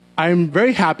I'm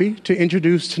very happy to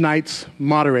introduce tonight's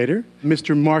moderator,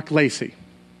 Mr. Marc Lacey.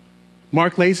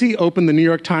 Marc Lacey opened the New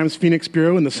York Times Phoenix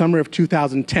Bureau in the summer of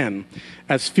 2010.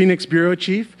 As Phoenix Bureau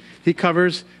Chief, he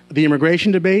covers the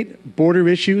immigration debate, border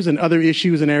issues, and other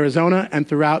issues in Arizona and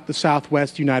throughout the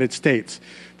Southwest United States.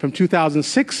 From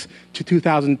 2006 to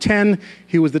 2010,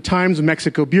 he was the Times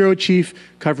Mexico Bureau Chief,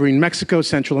 covering Mexico,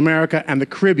 Central America, and the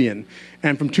Caribbean.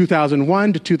 And from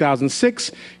 2001 to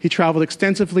 2006, he traveled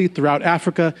extensively throughout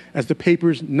Africa as the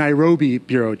paper's Nairobi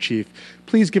Bureau Chief.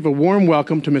 Please give a warm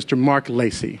welcome to Mr. Marc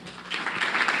Lacey.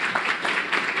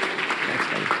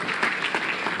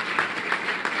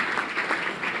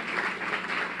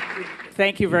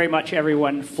 Thank you very much,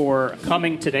 everyone, for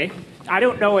coming today. I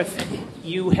don't know if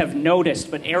you have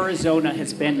noticed, but Arizona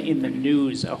has been in the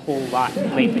news a whole lot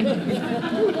lately.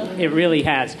 It really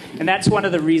has. And that's one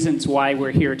of the reasons why we're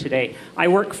here today. I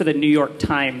work for the New York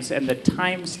Times, and the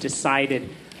Times decided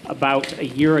about a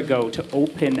year ago to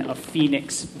open a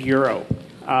Phoenix bureau.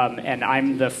 And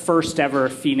I'm the first ever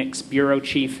Phoenix bureau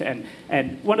chief. And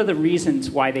one of the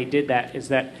reasons why they did that is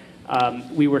that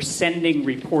we were sending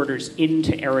reporters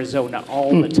into Arizona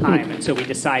all the time, and so we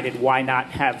decided why not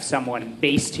have someone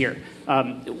based here.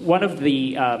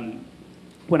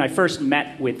 When I first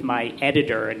met with my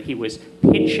editor and he was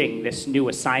pitching this new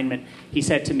assignment, he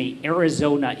said to me,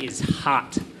 "Arizona is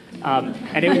hot."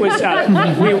 And it was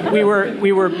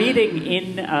we were meeting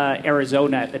in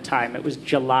Arizona at the time. It was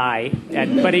July,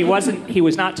 but he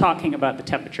was not talking about the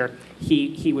temperature.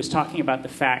 He was talking about the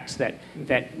fact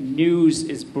that news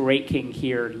is breaking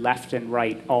here left and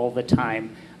right all the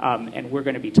time. And we're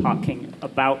going to be talking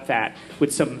about that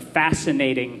with some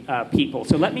fascinating people.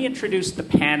 So let me introduce the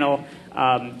panel,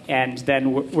 and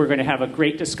then we're going to have a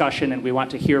great discussion, and we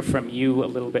want to hear from you a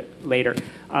little bit later.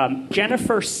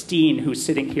 Jennifer Steen, who's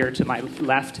sitting here to my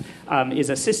left, is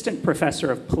Assistant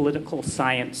Professor of Political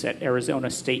Science at Arizona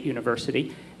State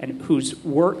University, and whose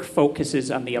work focuses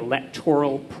on the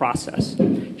electoral process.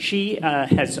 She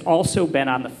has also been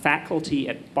on the faculty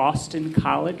at Boston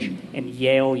College and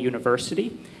Yale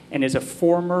University, and is a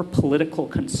former political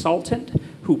consultant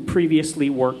who previously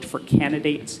worked for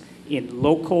candidates in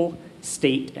local,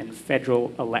 state, and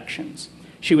federal elections.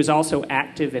 She was also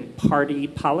active in party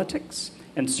politics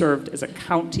and served as a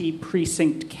county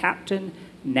precinct captain,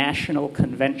 national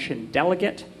convention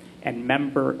delegate, and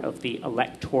member of the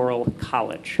Electoral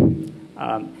College.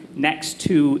 Next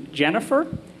to Jennifer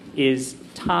is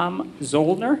Tom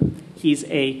Zoellner. He's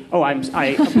I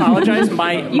apologize.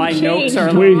 My notes are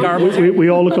a little garbled. We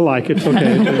all look alike. It's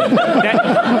okay.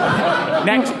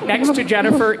 Next to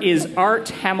Jennifer is Art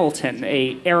Hamilton,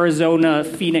 a Arizona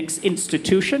Phoenix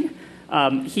institution.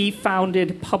 He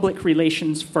founded public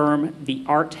relations firm the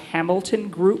Art Hamilton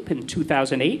Group in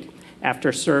 2008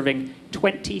 after serving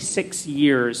 26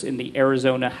 years in the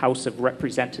Arizona House of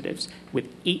Representatives, with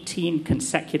 18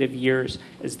 consecutive years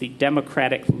as the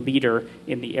Democratic leader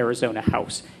in the Arizona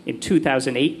House. In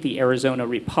 2008, the Arizona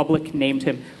Republic named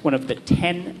him one of the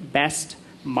 10 best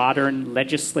modern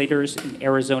legislators in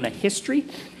Arizona history.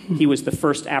 He was the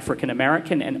first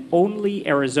African-American and only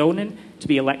Arizonan to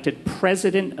be elected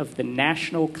president of the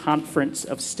National Conference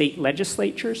of State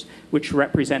Legislatures, which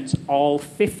represents all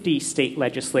 50 state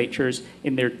legislatures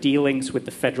in their dealings with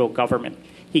the federal government.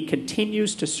 He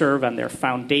continues to serve on their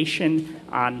Foundation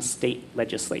on State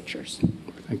Legislatures.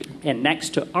 Thank you. And next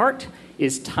to Art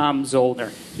is Tom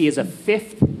Zoellner. He is a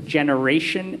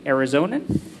fifth-generation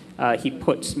Arizonan. He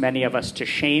puts many of us to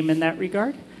shame in that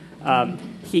regard.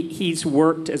 He's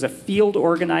worked as a field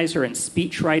organizer and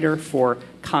speechwriter for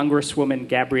Congresswoman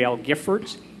Gabrielle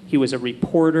Giffords. He was a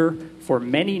reporter for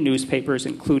many newspapers,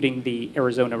 including the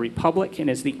Arizona Republic, and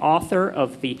is the author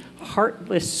of The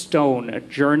Heartless Stone, A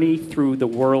Journey Through the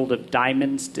World of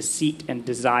Diamonds, Deceit, and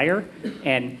Desire,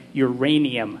 and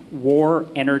Uranium, War,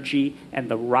 Energy, and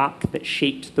the Rock That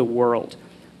Shaped the World.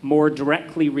 More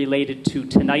directly related to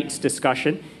tonight's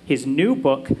discussion, his new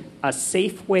book, A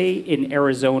Safeway in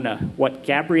Arizona, What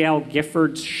Gabrielle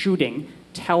Giffords' Shooting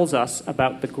Tells Us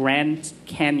About the Grand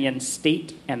Canyon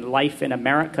State and Life in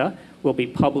America, will be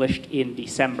published in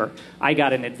December. I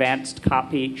got an advanced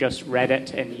copy, just read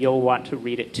it, and you'll want to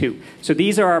read it too. So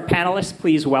these are our panelists.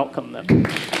 Please welcome them.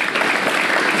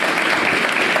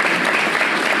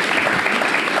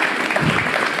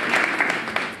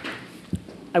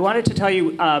 I wanted to tell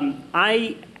you,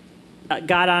 I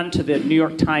got onto the New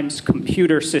York Times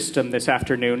computer system this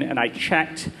afternoon, and I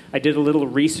did a little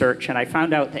research, and I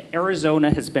found out that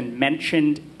Arizona has been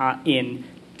mentioned in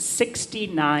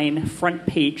 69 front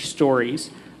page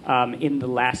stories in the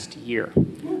last year.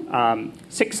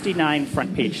 69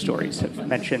 front page stories have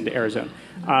mentioned Arizona.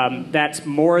 That's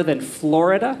more than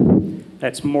Florida,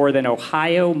 That's more than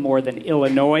Ohio, more than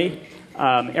Illinois.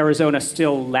 Arizona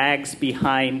still lags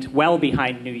behind, well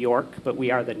behind New York, but we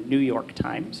are the New York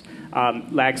Times.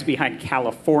 Lags behind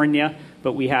California,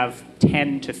 but we have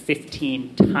 10 to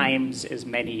 15 times as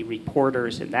many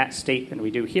reporters in that state than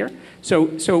we do here.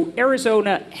 So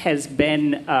Arizona has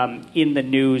been in the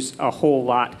news a whole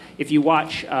lot. If you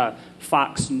watch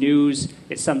Fox News,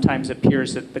 it sometimes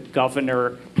appears that the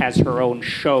governor has her own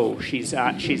show. She's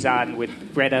on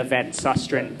with Greta Van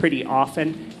Susteren pretty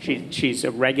often. She's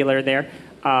a regular there.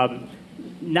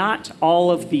 Not all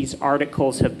of these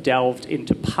articles have delved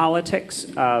into politics.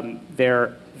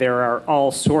 There are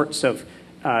all sorts of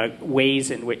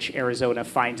ways in which Arizona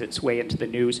finds its way into the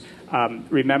news.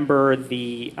 Remember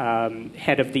the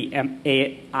head of the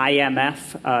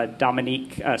IMF,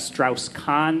 Dominique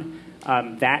Strauss-Kahn?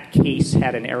 That case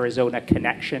had an Arizona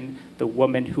connection. The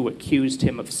woman who accused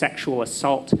him of sexual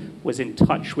assault was in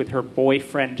touch with her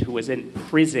boyfriend who was in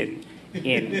prison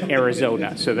in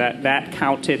Arizona. So that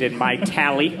counted in my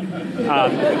tally.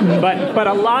 But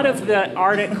a lot of the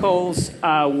articles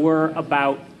were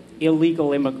about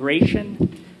illegal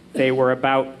immigration. They were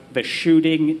about the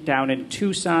shooting down in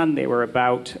Tucson. They were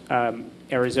about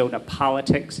Arizona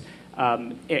politics.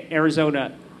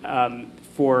 Arizona,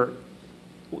 for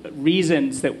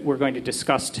reasons that we're going to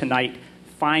discuss tonight,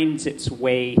 finds its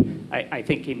way, I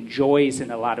think enjoys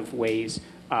in a lot of ways,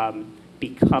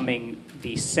 becoming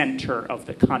the center of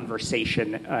the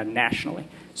conversation nationally.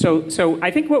 So I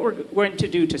think what we're going to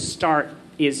do to start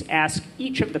is ask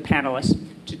each of the panelists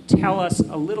to tell us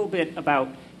a little bit about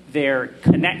their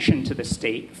connection to the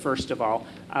state, first of all,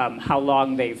 how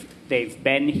long they've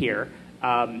been here,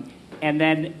 and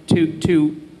then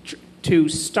to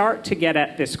start to get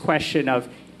at this question of,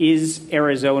 is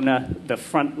Arizona the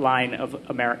front line of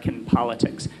American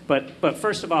politics? But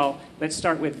first of all, let's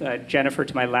start with Jennifer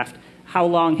to my left. How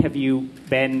long have you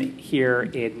been here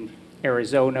in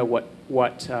Arizona?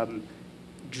 What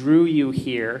drew you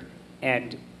here,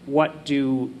 and what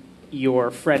do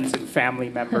your friends and family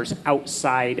members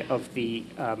outside of the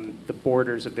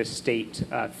borders of this state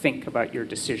think about your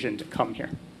decision to come here?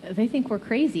 They think we're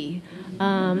crazy.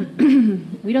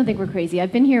 We don't think we're crazy.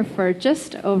 I've been here for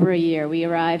just over a year. We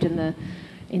arrived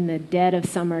in the dead of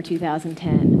summer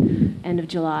 2010, end of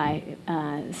July.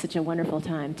 Such a wonderful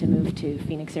time to move to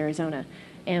Phoenix, Arizona.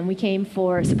 And we came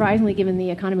for, surprisingly, given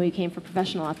the economy, we came for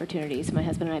professional opportunities. My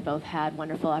husband and I both had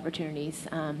wonderful opportunities.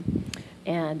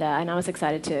 And I was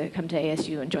excited to come to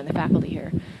ASU and join the faculty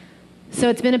here. So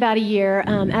it's been about a year.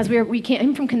 We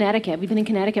came from Connecticut. We've been in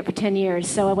Connecticut for 10 years.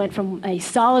 So I went from a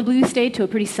solid blue state to a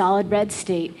pretty solid red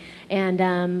state. And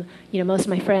most of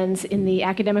my friends in the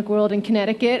academic world in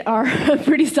Connecticut are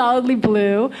pretty solidly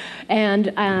blue.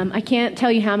 And I can't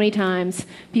tell you how many times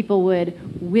people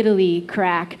would wittily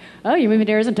crack, "Oh, you're moving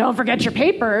to Arizona, don't forget your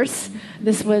papers."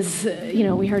 This was,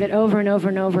 we heard it over and over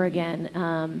and over again.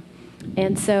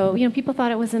 And so, people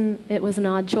thought it was an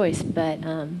odd choice, but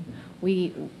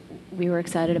we were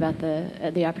excited about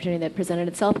the opportunity that presented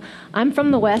itself. I'm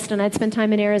from the West, and I'd spent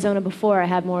time in Arizona before. I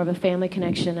had more of a family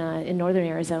connection in northern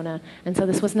Arizona, and so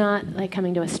this was not like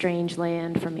coming to a strange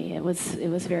land for me. It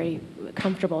was very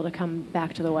comfortable to come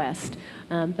back to the West,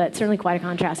 but certainly quite a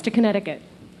contrast to Connecticut.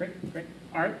 Great.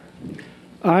 Art?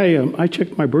 I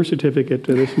checked my birth certificate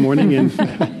this morning,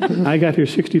 and I got here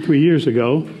 63 years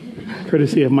ago,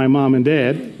 courtesy of my mom and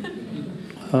dad,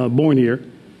 born here.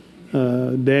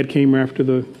 Dad came after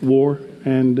the war,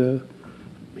 and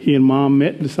he and Mom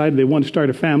met and decided they wanted to start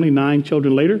a family. 9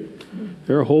 children later,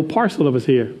 there are a whole parcel of us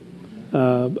here.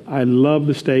 I love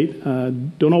the state.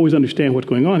 Don't always understand what's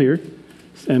going on here,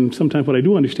 and sometimes what I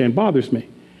do understand bothers me.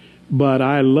 But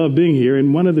I love being here,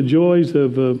 and one of the joys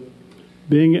of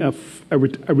being a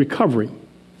recovering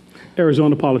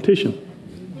Arizona politician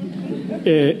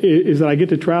is that I get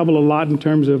to travel a lot in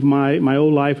terms of my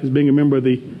old life as being a member of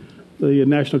the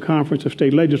National Conference of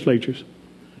State Legislatures.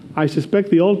 I suspect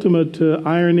the ultimate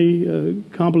irony,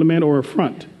 compliment, or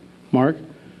affront, Mark,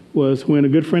 was when a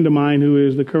good friend of mine, who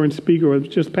is the current speaker, or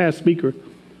just past speaker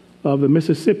of the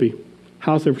Mississippi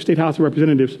State House of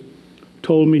Representatives,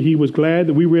 told me he was glad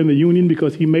that we were in the Union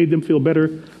because he made them feel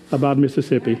better about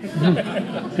Mississippi.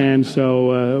 And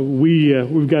so we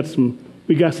got some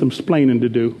splaining to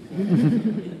do.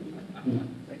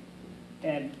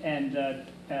 And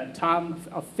Tom,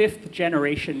 a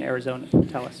fifth-generation Arizona,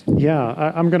 tell us.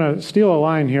 Yeah, I'm going to steal a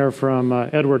line here from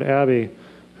Edward Abbey,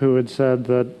 who had said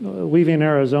that leaving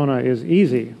Arizona is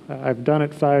easy. I've done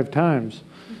it 5 times.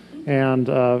 And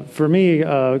for me,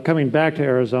 coming back to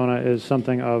Arizona is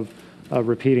something of a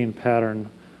repeating pattern.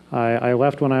 I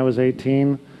left when I was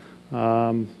 18,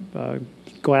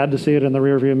 glad to see it in the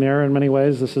rearview mirror in many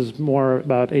ways. This is more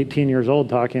about 18 years old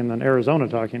talking than Arizona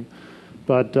talking.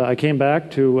 But I came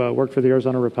back to work for the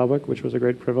Arizona Republic, which was a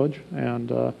great privilege.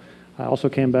 And I also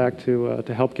came back to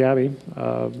help Gabby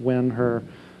win her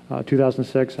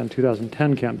 2006 and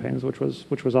 2010 campaigns, which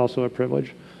was also a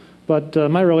privilege. But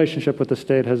my relationship with the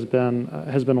state has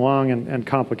been long and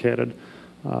complicated.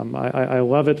 I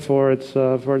love it for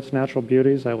its natural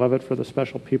beauties. I love it for the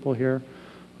special people here.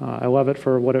 I love it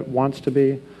for what it wants to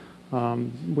be.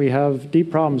 We have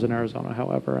deep problems in Arizona,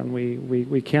 however, and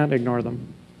we can't ignore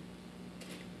them.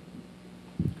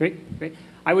 Great, great.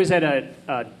 I was at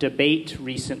a debate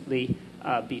recently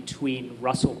between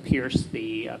Russell Pierce,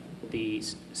 the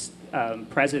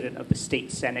president of the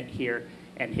state Senate here,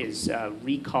 and his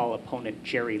recall opponent,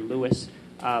 Jerry Lewis.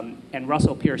 And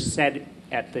Russell Pierce said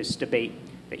at this debate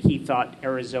that he thought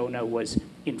Arizona was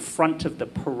in front of the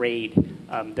parade,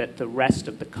 that the rest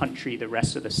of the country, the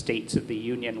rest of the states of the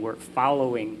union were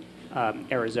following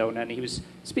Arizona. And he was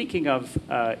speaking of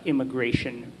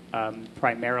immigration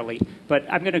primarily. But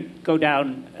I'm going to go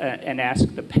down and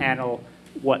ask the panel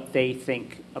what they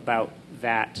think about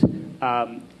that.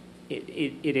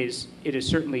 It is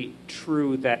certainly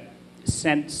true that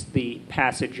since the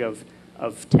passage of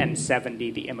 1070,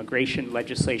 the immigration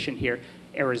legislation here,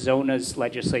 Arizona's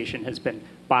legislation has been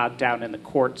bogged down in the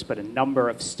courts, but a number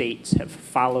of states have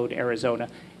followed Arizona.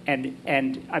 And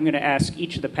I'm going to ask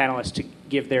each of the panelists to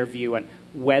give their view on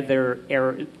whether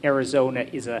Arizona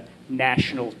is a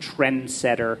national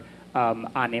trendsetter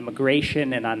on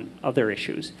immigration and on other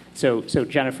issues. So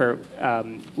Jennifer,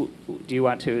 do you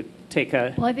want to take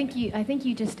a... Well, I think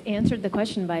you just answered the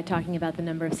question by talking about the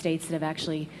number of states that have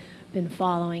actually been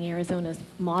following Arizona's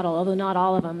model, although not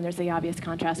all of them. There's the obvious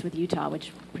contrast with Utah,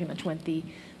 which pretty much went the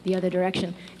other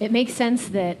direction. It makes sense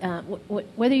that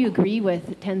whether you agree with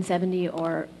 1070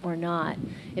 or not,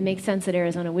 it makes sense that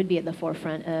Arizona would be at the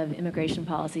forefront of immigration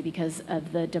policy because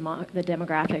of the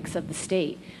demographics of the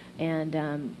state.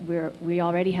 And we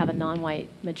already have a non-white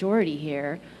majority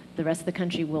here. The rest of the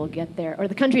country will get there, or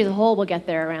the country as a whole will get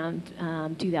there around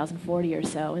 2040 or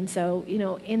so. And so,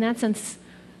 in that sense,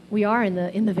 we are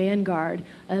in the vanguard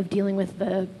of dealing with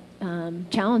the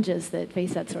challenges that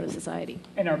face that sort of society.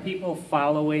 And are people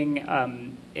following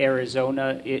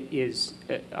Arizona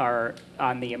are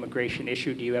on the immigration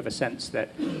issue? Do you have a sense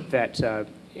that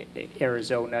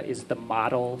Arizona is the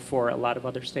model for a lot of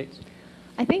other states?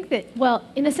 I think that, well,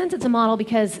 in a sense, it's a model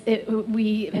because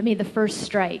we have made the first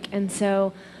strike, and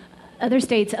so other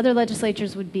states, other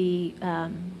legislatures would be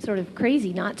sort of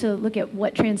crazy not to look at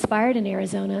what transpired in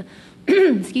Arizona,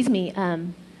 excuse me,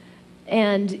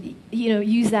 and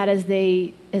use that as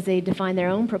they define their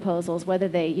own proposals, whether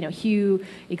they hew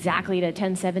exactly to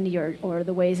 1070 or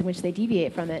the ways in which they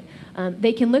deviate from it.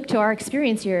 They can look to our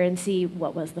experience here and see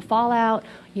what was the fallout.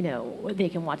 They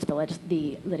can watch the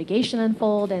litigation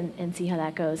unfold and see how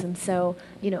that goes. And so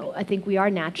I think we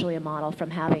are naturally a model from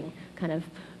having kind of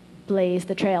blazed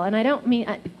the trail. And I don't mean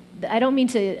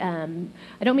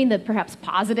the perhaps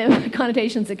positive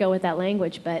connotations that go with that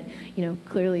language, but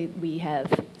clearly we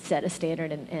have set a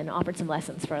standard and offered some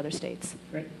lessons for other states.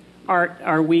 Right.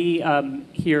 Are we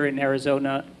here in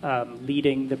Arizona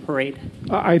leading the parade?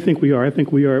 I think we are. I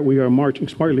think we are marching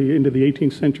smartly into the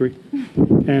 18th century,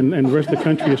 and the rest of the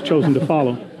country has chosen to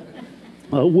follow.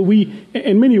 We,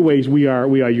 in many ways, we are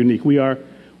unique. We are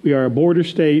a border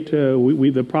state.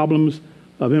 The problems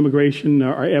of immigration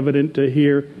are evident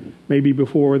here, maybe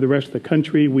before the rest of the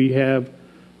country. We have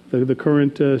the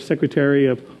current Secretary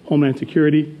of Homeland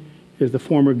Security is the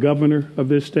former governor of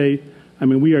this state. I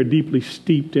mean, we are deeply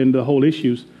steeped in the whole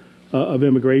issues of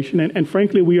immigration. And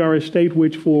frankly, we are a state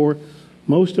which for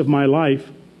most of my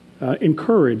life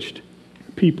encouraged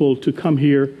people to come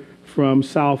here from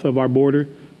south of our border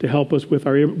to help us with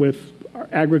our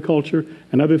agriculture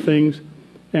and other things.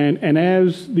 And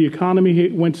as the economy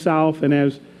went south and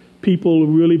as people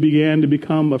really began to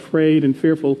become afraid and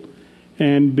fearful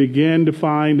and began to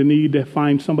find the need to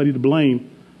find somebody to blame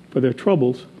for their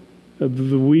troubles,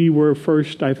 we were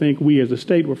first, I think we as a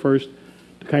state were first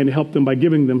to kind of help them by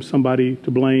giving them somebody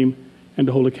to blame and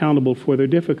to hold accountable for their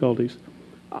difficulties.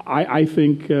 I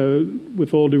think,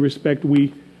 with all due respect,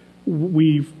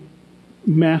 we've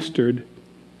mastered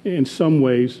in some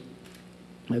ways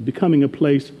becoming a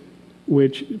place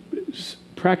which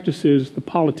practices the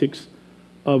politics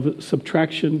of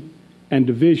subtraction and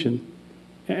division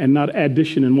and not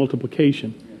addition and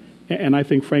multiplication. And I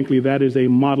think, frankly, that is a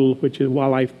model which,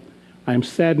 while I am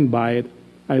saddened by it,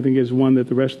 I think is one that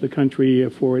the rest of the country,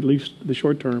 for at least the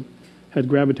short term, has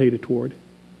gravitated toward.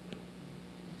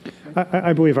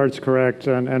 I believe Art's correct,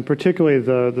 and particularly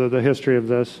the history of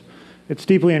this it's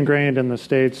deeply ingrained in the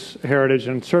state's heritage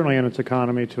and certainly in its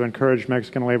economy to encourage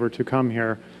Mexican labor to come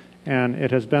here, and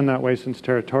it has been that way since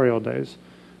territorial days.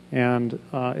 And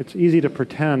it's easy to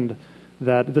pretend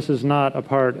that this is not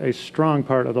a strong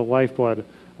part of the lifeblood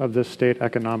of this state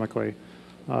economically.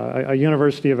 A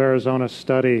University of Arizona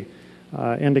study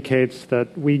indicates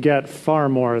that we get far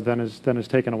more than is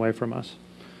taken away from us.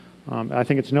 I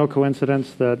think it's no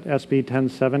coincidence that SB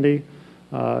 1070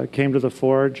 came to the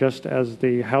fore just as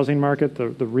the housing market,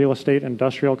 the real estate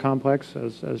industrial complex,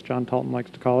 as John Talton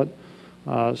likes to call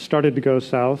it, started to go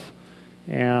south,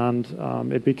 and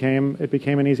it became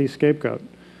an easy scapegoat.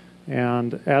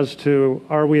 And as to,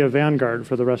 are we a vanguard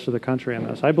for the rest of the country in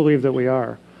this? I believe that we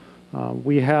are.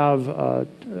 We have a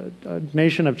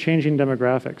nation of changing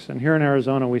demographics, and here in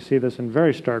Arizona we see this in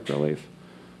very stark relief.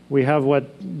 We have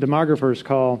what demographers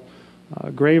call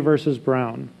gray versus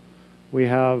brown. We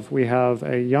have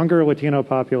a younger Latino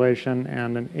population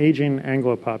and an aging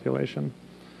Anglo population.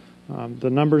 The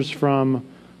numbers from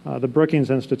the Brookings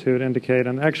Institute indicate,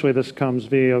 and actually this comes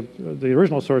via the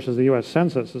original source is the U.S.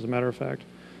 Census, as a matter of fact,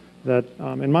 that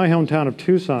in my hometown of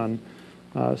Tucson,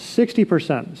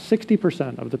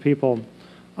 60% of the people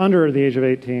under the age of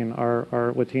 18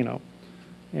 are Latino.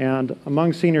 And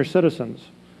among senior citizens,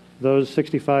 those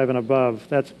 65 and above,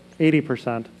 that's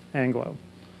 80% Anglo.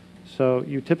 So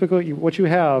you typically, what you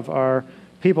have are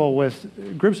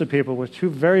groups of people with two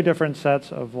very different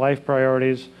sets of life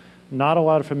priorities, not a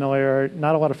lot of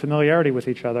familiarity with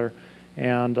each other,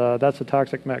 and that's a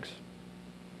toxic mix.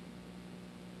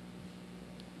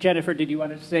 Jennifer, did you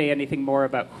want to say anything more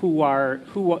about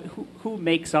who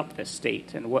makes up this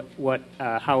state and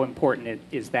how important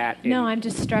is that? No, I'm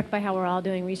just struck by how we're all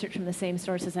doing research from the same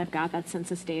sources. I've got that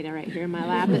census data right here in my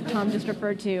lab that Tom just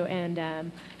referred to, and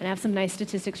I have some nice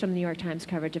statistics from the New York Times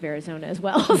coverage of Arizona as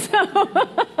well. So,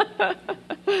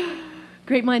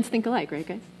 great minds think alike, right,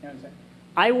 guys?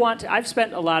 I've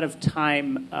spent a lot of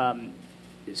time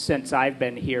since I've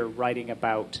been here writing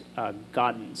about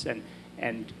guns,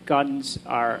 and guns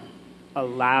are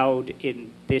allowed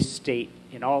in this state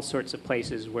in all sorts of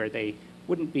places where they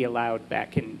wouldn't be allowed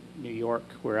back in New York,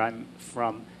 where I'm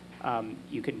from.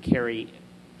 You can carry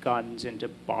guns into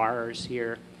bars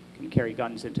here. You can carry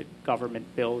guns into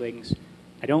government buildings.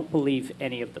 I don't believe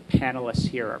any of the panelists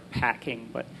here are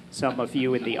packing, but some of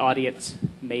you in the audience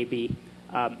may be.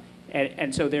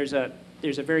 And so there's a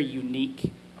very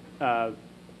unique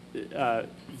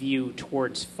view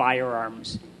towards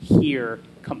firearms here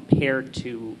compared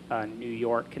to New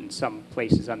York and some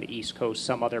places on the East Coast,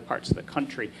 some other parts of the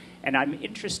country. And I'm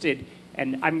interested,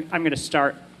 and I'm going to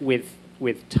start with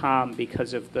Tom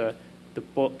because of the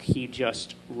book he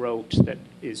just wrote that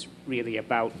is really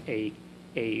about a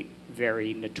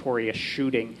very notorious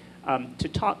shooting, to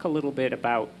talk a little bit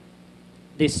about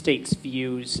this state's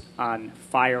views on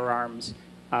firearms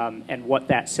and what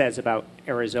that says about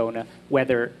Arizona,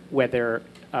 whether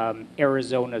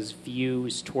Arizona's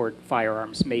views toward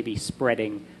firearms may be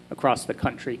spreading across the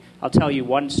country. I'll tell you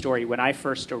one story. When I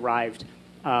first arrived,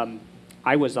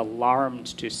 I was alarmed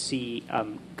to see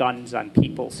guns on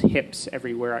people's hips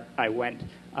everywhere I went.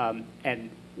 And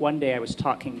one day I was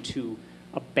talking to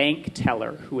a bank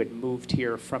teller who had moved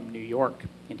here from New York,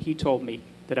 and he told me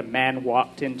that a man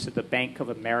walked into the Bank of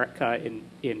America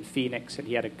in Phoenix, and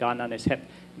he had a gun on his hip.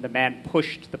 And the man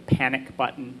pushed the panic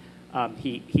button.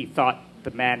 He thought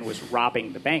the man was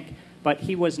robbing the bank, but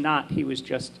he was not. He was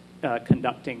just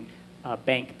conducting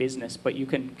bank business. But you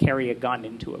can carry a gun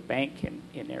into a bank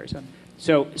in Arizona.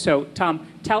 So Tom,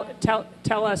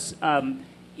 tell us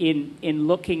in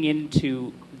looking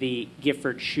into the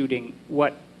Gifford shooting,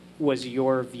 what was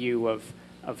your view of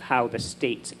how the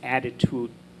state's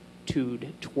attitude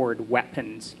toward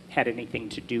weapons had anything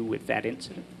to do with that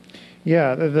incident?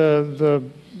 Yeah, the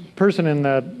person in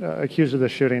that accused of the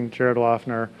shooting, Jared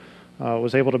Loeffner,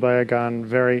 was able to buy a gun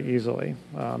very easily.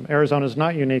 Arizona is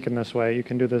not unique in this way. You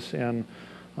can do this in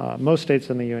most states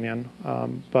in the union.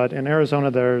 But in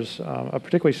Arizona, there's a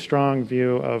particularly strong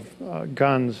view of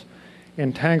guns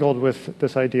entangled with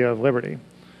this idea of liberty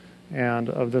and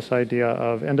of this idea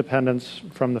of independence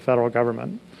from the federal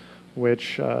government,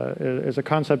 which is a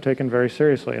concept taken very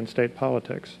seriously in state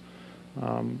politics.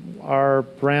 Our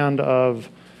brand of,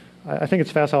 I think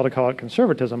it's facile to call it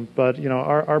conservatism, but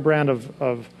our brand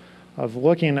of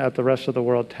looking at the rest of the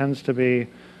world tends to be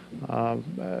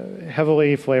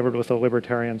heavily flavored with a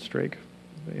libertarian streak.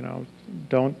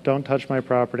 Don't touch my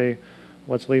property.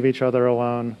 Let's leave each other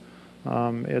alone.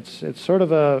 It's sort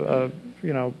of a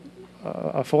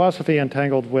philosophy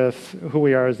entangled with who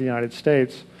we are as the United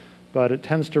States, but it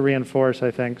tends to reinforce,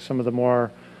 I think, some of the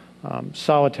more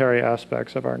solitary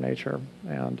aspects of our nature.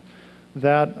 And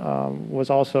that was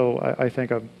also, I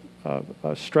think,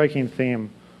 a striking theme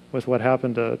with what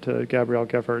happened to Gabrielle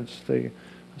Giffords, the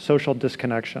social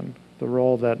disconnection, the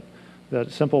role that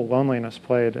simple loneliness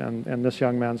played in this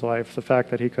young man's life, the fact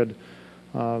that he could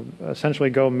essentially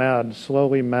go mad,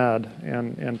 slowly mad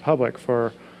in public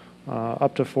for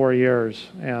up to 4 years,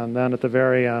 and then at the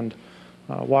very end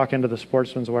walk into the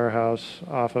Sportsman's Warehouse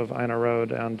off of Ina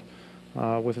Road and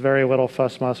with very little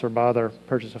fuss, muss, or bother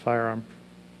purchase a firearm.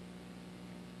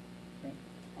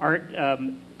 Art,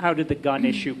 how did the gun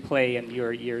issue play in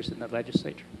your years in the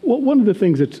legislature? Well, one of the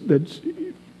things that's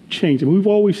changed, I mean, we've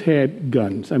always had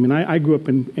guns. I mean, I grew up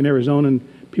in Arizona,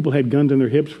 and people had guns in their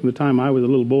hips from the time I was a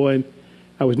little boy. And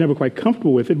I was never quite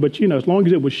comfortable with it, but, you know, as long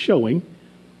as it was showing,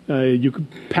 you could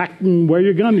pack and wear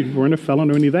your gun if you weren't a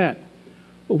felon or any of that.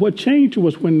 But what changed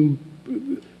was when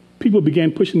people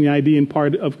began pushing the idea in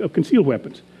part of concealed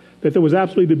weapons, that there was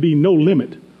absolutely to be no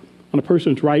limit on a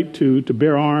person's right to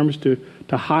bear arms, to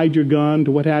hide your gun,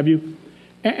 to what have you.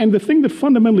 And the thing that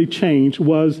fundamentally changed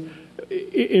was,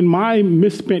 in my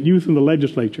misspent youth in the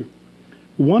legislature,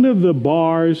 one of the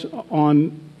bars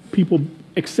on people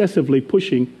excessively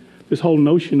pushing this whole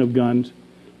notion of guns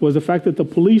was the fact that the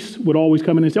police would always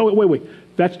come in and say, oh, wait,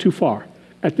 that's too far.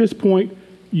 At this point,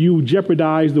 you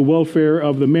jeopardize the welfare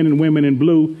of the men and women in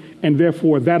blue, and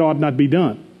therefore that ought not be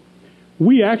done.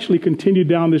 We actually continued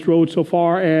down this road so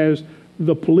far as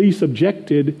the police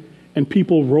objected and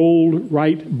people rolled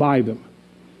right by them.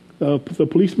 The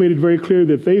police made it very clear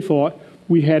that they thought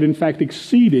we had in fact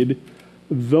exceeded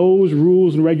those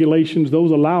rules and regulations,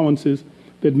 those allowances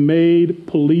that made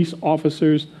police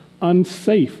officers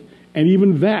unsafe. And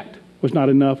even that was not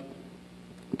enough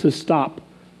to stop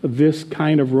this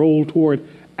kind of roll toward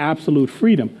absolute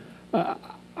freedom.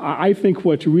 I think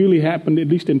what's really happened, at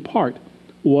least in part,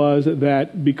 was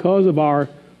that because of our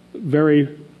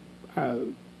very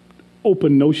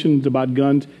open notions about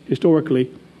guns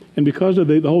historically, and because of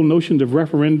the whole notions of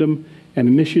referendum and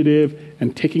initiative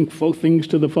and taking things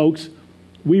to the folks,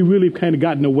 we really kind of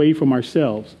gotten away from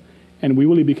ourselves. And we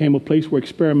really became a place where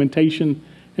experimentation,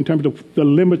 in terms of the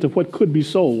limits of what could be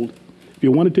sold, if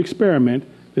you wanted to experiment,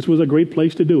 this was a great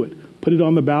place to do it. Put it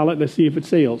on the ballot, let's see if it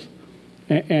sells.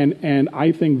 And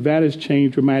I think that has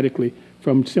changed dramatically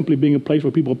from simply being a place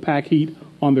where people pack heat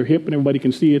on their hip and everybody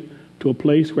can see it, to a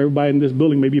place where everybody in this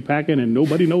building may be packing and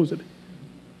nobody knows it.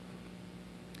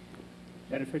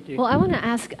 Jennifer, do you? Well, I want to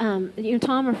ask, you know,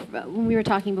 Tom, when we were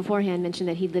talking beforehand, mentioned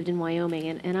that he lived in Wyoming,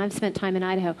 and I've spent time in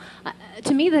Idaho.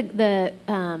 To me, the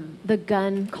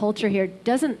gun culture here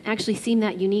doesn't actually seem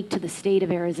that unique to the state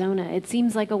of Arizona. It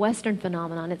seems like a Western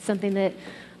phenomenon. It's something that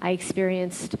I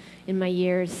experienced in my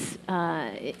years,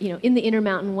 you know, in the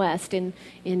Intermountain West, in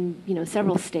you know,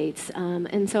 several states,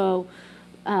 and so.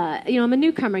 You know, I'm a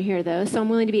newcomer here, though, so I'm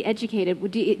willing to be educated.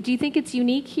 Do you think it's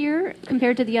unique here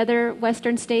compared to the other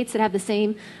Western states that have the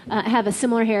same, have a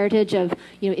similar heritage of,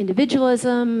 you know,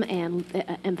 individualism and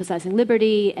emphasizing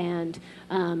liberty and,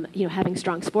 you know, having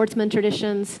strong sportsman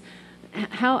traditions?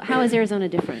 How is Arizona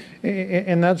different?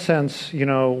 In that sense, you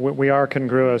know, we are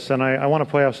congruous, and I want to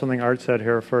play off something Art said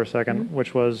here for a second, mm-hmm.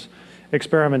 which was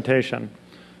experimentation.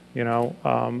 You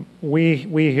know, we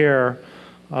here.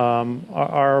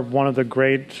 Are one of the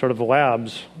great sort of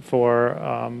labs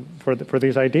for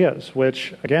these ideas,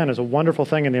 which again is a wonderful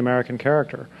thing in the American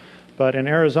character. But in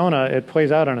Arizona, it plays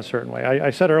out in a certain way. I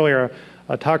said earlier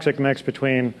a toxic mix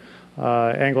between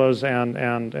Anglos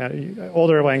and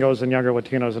older Anglos and younger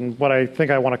Latinos. And what I think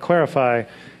I want to clarify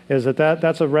is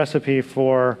that's a recipe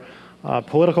for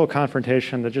political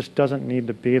confrontation that just doesn't need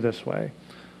to be this way.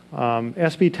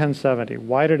 SB 1070,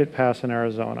 why did it pass in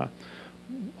Arizona?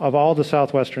 Of all the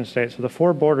southwestern states, of the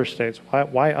 4 border states,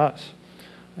 why us?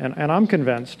 And I'm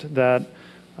convinced that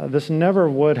this never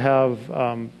would have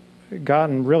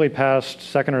gotten really past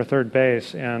second or third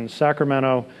base in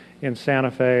Sacramento, in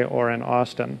Santa Fe, or in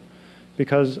Austin,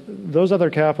 because those other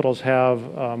capitals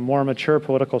have more mature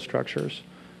political structures,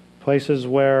 places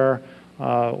where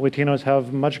Latinos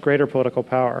have much greater political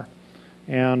power,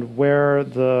 and where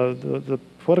the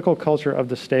political culture of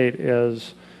the state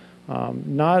is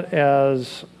not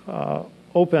as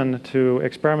open to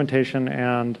experimentation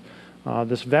and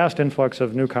this vast influx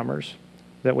of newcomers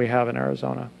that we have in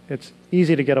Arizona. It's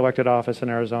easy to get elected office in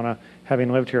Arizona,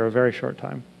 having lived here a very short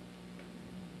time.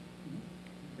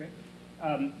 Great.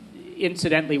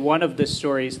 Incidentally, one of the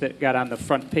stories that got on the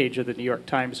front page of the New York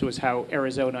Times was how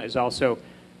Arizona is also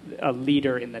a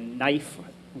leader in the knife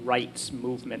rights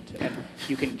movement, and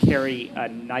you can carry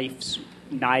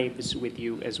knives with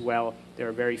you as well. There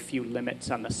are very few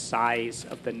limits on the size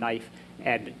of the knife,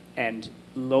 and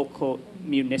local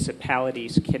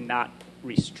municipalities cannot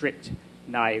restrict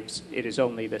knives. It is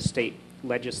only the state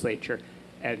legislature,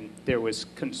 and there was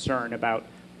concern about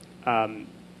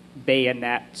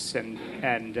bayonets and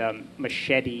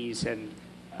machetes and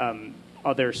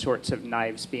other sorts of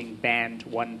knives being banned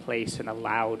one place and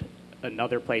allowed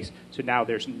another place. So now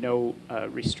there's no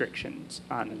restrictions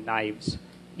on knives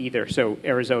either. So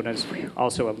Arizona's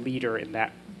also a leader in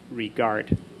that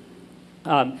regard.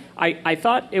 I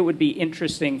thought it would be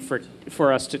interesting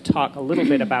for us to talk a little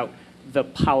bit about the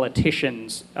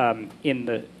politicians in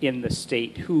the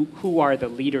state. Who are the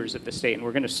leaders of the state? And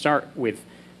we're going to start with,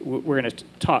 we're going to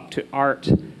talk to Art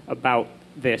about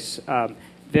this.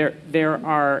 There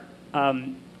are,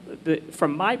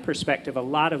 from my perspective, a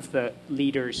lot of the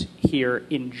leaders here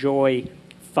enjoy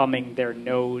thumbing their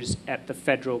nose at the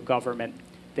federal government.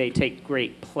 They take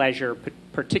great pleasure,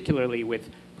 particularly with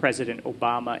President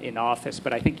Obama in office.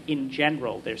 But I think in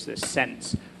general, there's this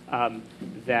sense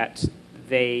that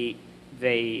they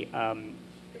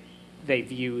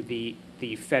view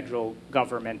the federal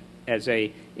government as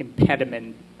a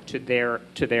impediment to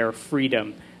their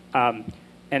freedom.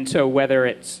 And so whether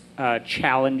it's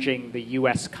challenging the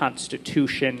U.S.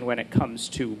 Constitution when it comes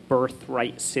to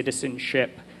birthright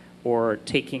citizenship, or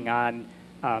taking on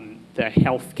the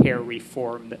health care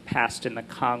reform that passed in the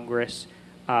Congress,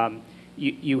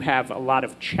 you have a lot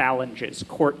of challenges,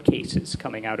 court cases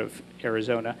coming out of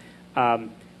Arizona.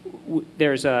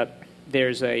 There's a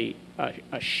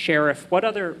sheriff. What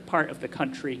other part of the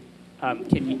country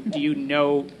do you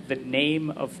know the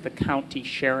name of the county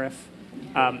sheriff?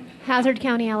 Hazard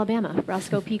County, Alabama,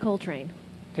 Roscoe P. Coltrane.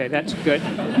 Okay, that's good.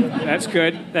 That's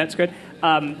good. That's good.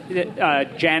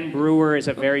 Jan Brewer is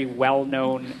a very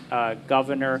well-known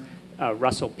governor.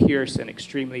 Russell Pierce, an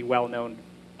extremely well-known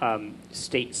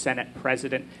state Senate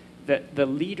president. The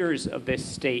leaders of this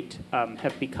state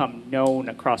have become known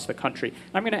across the country.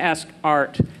 I'm going to ask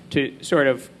Art to sort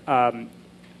of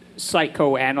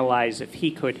psychoanalyze, if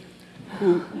he could,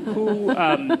 who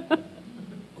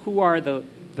are the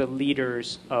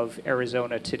leaders of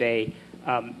Arizona today?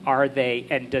 Are they,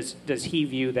 and does he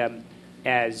view them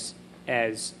as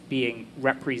being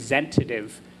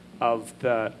representative of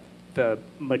the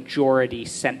majority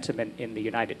sentiment in the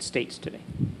United States today?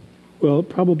 Well,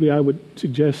 probably I would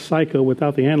suggest psycho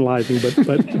without the analyzing, but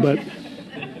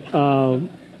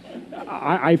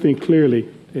I think clearly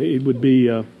it would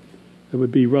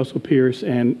be Russell Pierce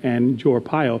and Joe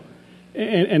Arpaio,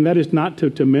 and that is not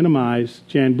to minimize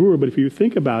Jan Brewer, but if you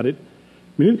think about it,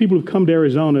 many of the people who've come to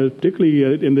Arizona,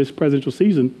 particularly in this presidential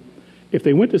season, if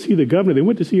they went to see the governor, they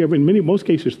went to see her in most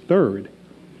cases third.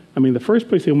 I mean, the first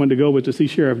place they wanted to go was to see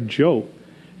Sheriff Joe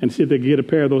and see if they could get a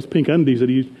pair of those pink undies that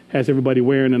he has everybody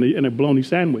wearing in a bologna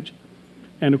sandwich.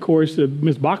 And, of course,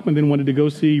 Ms. Bachman then wanted to go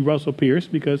see Russell Pierce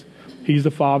because he's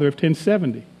the father of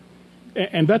 1070.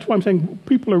 And that's why I'm saying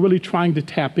people are really trying to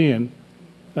tap in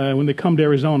when they come to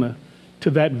Arizona to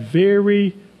that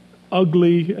very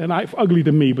ugly, and ugly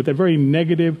to me, but that very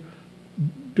negative,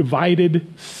 divided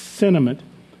sentiment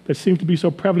that seems to be so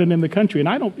prevalent in the country. And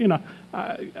I don't,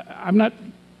 I'm not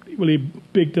really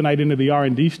big tonight into the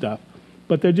R&D stuff,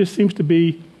 but there just seems to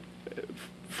be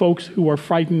folks who are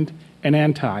frightened and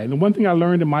anti. And the one thing I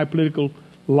learned in my political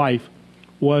life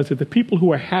was that the people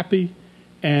who are happy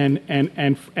and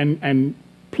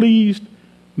pleased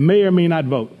may or may not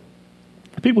vote.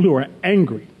 The people who are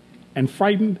angry and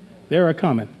frightened, they're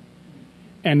coming.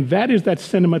 And that is that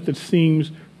sentiment that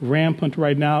seems rampant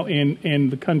right now in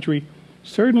the country,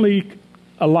 certainly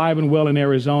alive and well in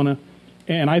Arizona.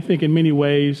 And I think in many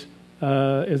ways,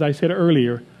 as I said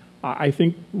earlier, I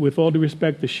think with all due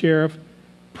respect, the sheriff,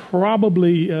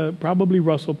 probably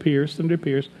Russell Pierce, Senator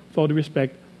Pierce, with all due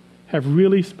respect, have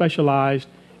really specialized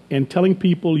in telling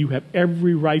people you have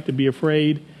every right to be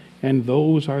afraid, and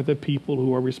those are the people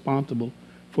who are responsible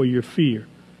for your fear.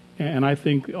 And I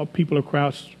think people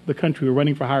across the country are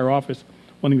running for higher office,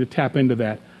 wanting to tap into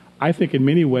that. I think in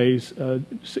many ways,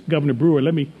 Governor Brewer,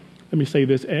 let me say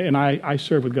this, and I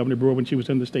served with Governor Brewer when she was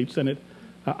in the state Senate.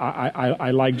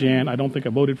 I like Jan. I don't think I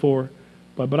voted for her,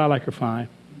 but I like her fine.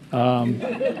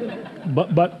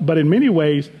 But in many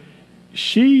ways,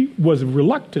 she was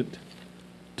reluctant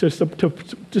to sign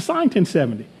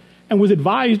 1070 and was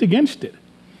advised against it.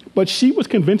 But she was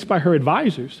convinced by her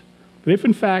advisors that if,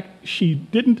 in fact, she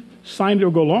didn't sign it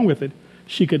or go along with it,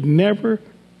 she could never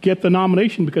get the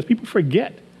nomination, because people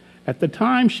forget. At the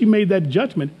time she made that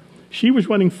judgment, she was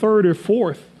running third or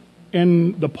fourth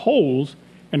in the polls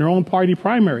in her own party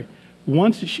primary.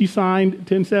 Once she signed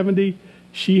 1070,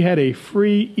 she had a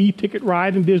free e-ticket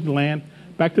ride in Disneyland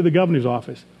back to the governor's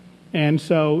office. And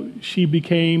so she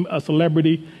became a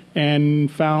celebrity and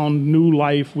found new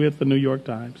life with the New York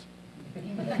Times.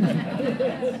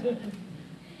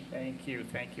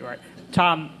 Thank you, Art.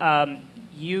 Tom,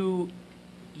 you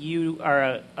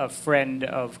are a friend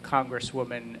of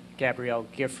Congresswoman Gabrielle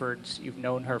Giffords. You've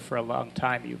known her for a long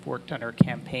time. You've worked on her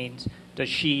campaigns. Is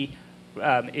she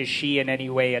in any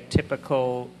way a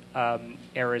typical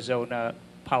Arizona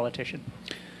politician?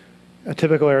 A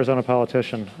typical Arizona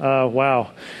politician.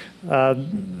 Wow. There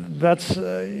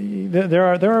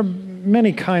are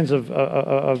many kinds of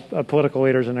political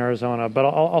leaders in Arizona, but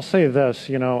I'll say this.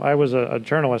 I was a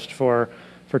journalist for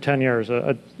 10 years,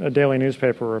 a daily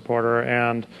newspaper reporter,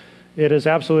 and it is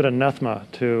absolute anathema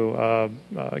to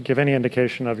give any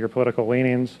indication of your political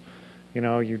leanings.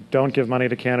 You don't give money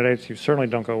to candidates. You certainly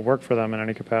don't go work for them in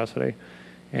any capacity.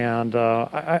 And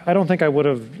I don't think I would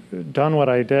have done what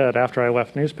I did after I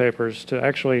left newspapers to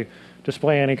actually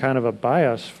display any kind of a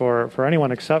bias for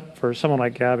anyone except for someone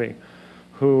like Gabby,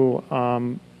 who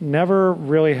never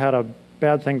really had a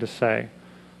bad thing to say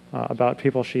about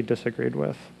people she disagreed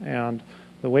with. And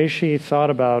the way she thought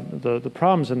about the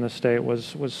problems in this state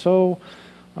was so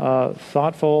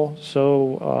thoughtful,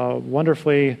 so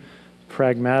wonderfully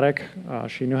pragmatic.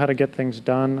 She knew how to get things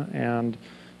done, and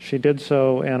she did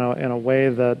so in a way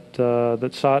that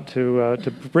sought to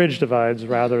bridge divides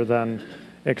rather than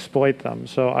exploit them.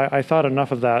 So I thought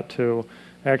enough of that to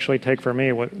actually take for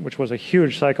me, which was a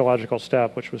huge psychological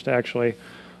step, which was to actually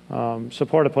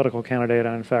support a political candidate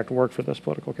and, in fact, work for this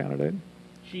political candidate.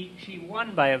 She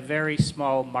won by a very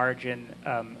small margin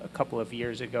a couple of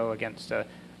years ago against a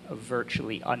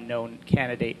virtually unknown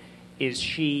candidate. Is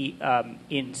she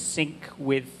in sync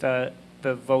with the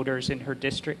voters in her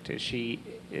district?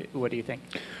 What do you think?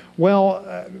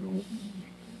 Well,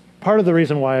 part of the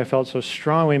reason why I felt so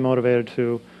strongly motivated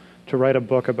to write a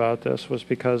book about this was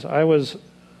because I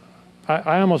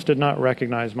almost did not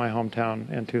recognize my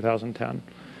hometown in 2010.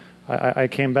 I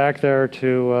came back there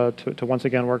to once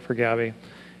again work for Gabby,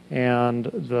 and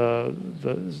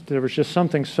there was just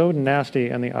something so nasty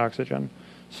in the oxygen,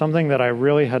 something that I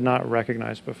really had not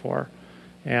recognized before.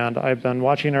 And I've been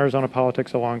watching Arizona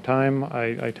politics a long time.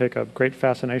 I take a great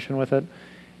fascination with it,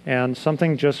 and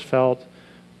something just felt,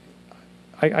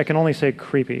 I can only say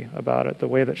creepy about it, the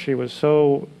way that she was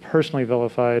so personally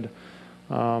vilified,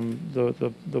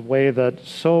 the way that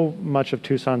so much of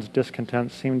Tucson's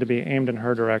discontent seemed to be aimed in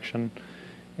her direction.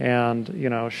 And,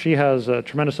 she has a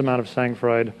tremendous amount of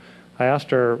sang-froid. I asked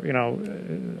her,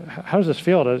 how does this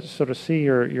feel to sort of see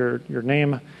your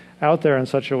name out there in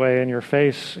such a way, and your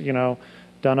face,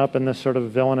 done up in this sort of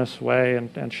villainous way?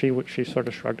 And she sort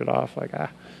of shrugged it off, like,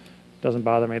 doesn't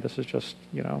bother me. This is just,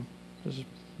 this is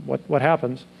what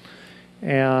happens.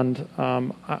 And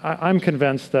I'm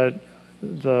convinced that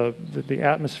the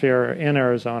atmosphere in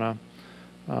Arizona,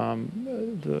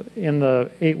 in the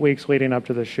 8 weeks leading up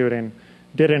to the shooting,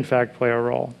 did in fact play a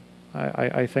role.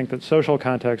 I think that social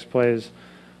context plays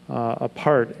a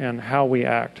part in how we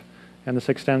act, and this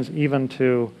extends even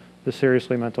to the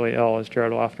seriously mentally ill, as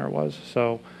Jared Loughner was.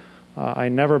 So I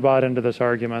never bought into this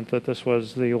argument that this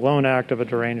was the lone act of a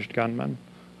deranged gunman.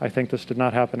 I think this did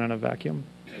not happen in a vacuum.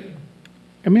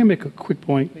 I may make a quick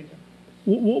point.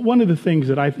 One of the things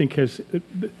that I think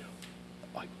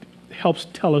helps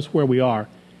tell us where we are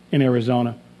in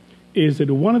Arizona is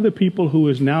that one of the people who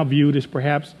is now viewed as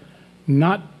perhaps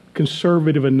not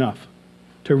conservative enough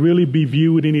to really be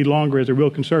viewed any longer as a real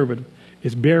conservative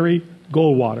is Barry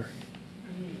Goldwater.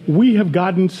 We have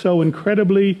gotten so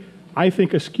incredibly, I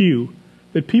think, askew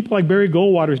that people like Barry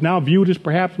Goldwater is now viewed as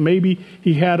perhaps maybe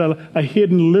he had a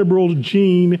hidden liberal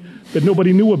gene that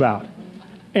nobody knew about.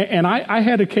 And I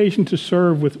had occasion to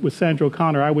serve with Sandra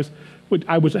O'Connor. I was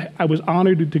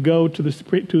honored to go to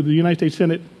the United States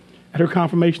Senate at her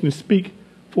confirmation to speak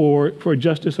for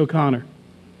Justice O'Connor.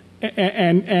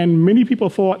 And many people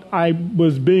thought I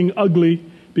was being ugly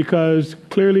because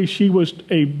clearly she was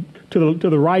to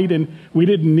the right and we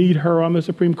didn't need her on the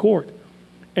Supreme Court.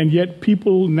 And yet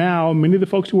people now, many of the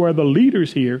folks who are the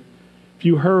leaders here,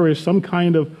 view her as some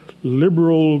kind of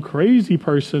liberal, crazy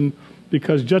person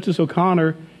because Justice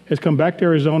O'Connor has come back to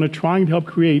Arizona trying to help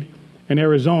create an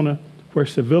Arizona where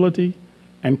civility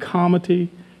and comity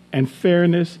and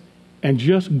fairness and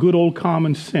just good old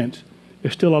common sense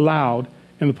is still allowed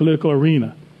in the political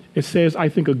arena. It says, I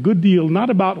think, a good deal, not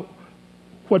about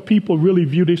what people really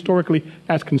viewed historically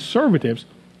as conservatives,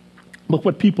 but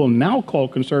what people now call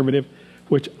conservative,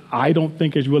 which I don't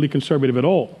think is really conservative at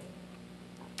all.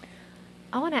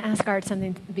 I want to ask Art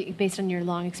something based on your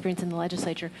long experience in the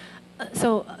legislature.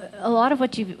 So a lot of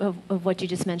what you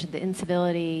just mentioned, the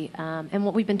incivility, and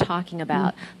what we've been talking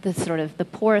about, the sort of the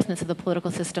porousness of the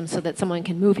political system so that someone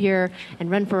can move here and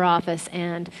run for office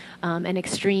and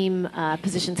extreme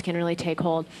positions can really take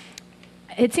hold.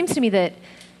 It seems to me that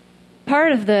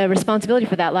part of the responsibility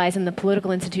for that lies in the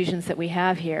political institutions that we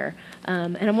have here.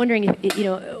 And I'm wondering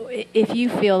if you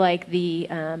feel like the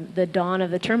dawn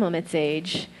of the term limits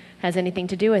age has anything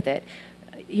to do with it.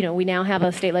 We now have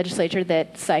a state legislature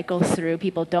that cycles through.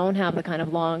 People don't have the kind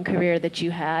of long career that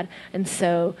you had. And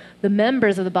so the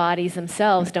members of the bodies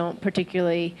themselves don't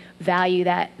particularly value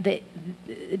that. They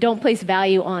don't place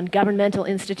value on governmental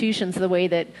institutions the way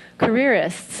that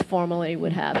careerists formerly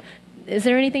would have. Is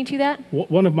there anything to that?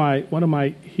 One of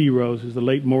my heroes is the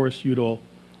late Morris Udall,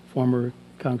 former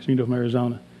Congressman from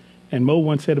Arizona. And Mo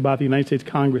once said about the United States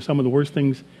Congress, some of the worst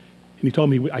things, and he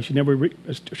told me I should never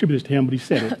attribute this to him, but he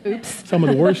said it. Oops. Some of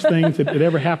the worst things that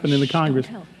ever happened in the Congress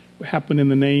happened in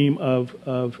the name of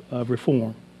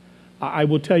reform. I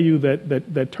will tell you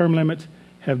that term limits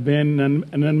have been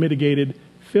an unmitigated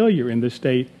failure in this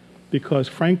state because,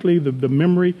 frankly, the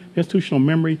memory, institutional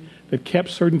memory that kept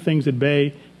certain things at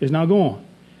bay is now gone.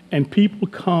 And people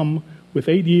come with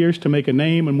 8 years to make a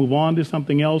name and move on to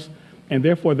something else, and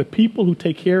therefore the people who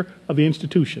take care of the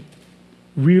institution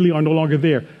really are no longer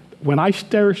there. When I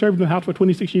served in the House for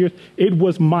 26 years, it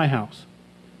was my house.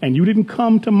 And you didn't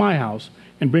come to my house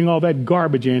and bring all that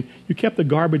garbage in. You kept the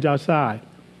garbage outside.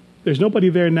 There's nobody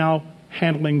there now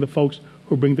handling the folks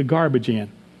who bring the garbage in.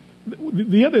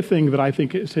 The other thing that I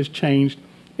think has changed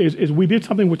is we did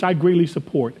something which I greatly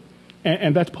support,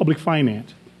 and that's public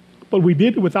finance. But we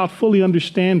did it without fully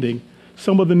understanding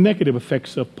some of the negative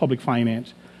effects of public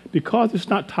finance. Because it's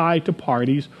not tied to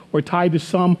parties or tied to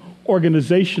some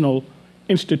organizational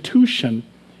institution,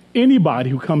 anybody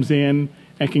who comes in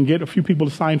and can get a few people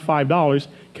to sign $5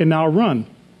 can now run.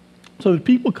 So that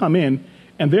people come in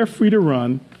and they're free to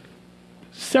run,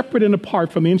 separate and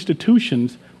apart from the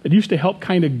institutions that used to help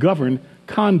kind of govern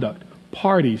conduct,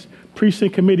 parties,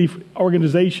 precinct committee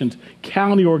organizations,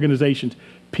 county organizations.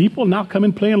 People now come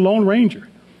in playing Lone Ranger.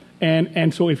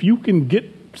 And so if you can get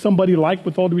somebody like,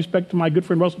 with all due respect to my good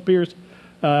friend Russell Pierce,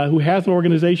 who has an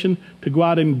organization to go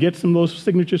out and get some of those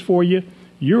signatures for you,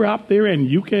 you're out there and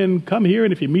you can come here,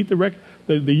 and if you meet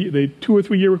the 2 or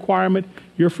 3 year requirement,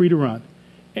 you're free to run.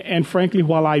 And frankly,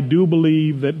 while I do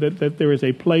believe that there is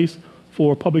a place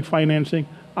for public financing,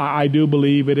 I do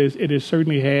believe it has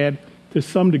certainly had, to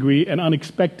some degree, an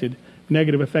unexpected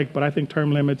negative effect. But I think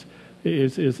term limits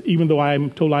is even though I'm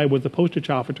told I was the poster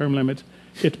child for term limits,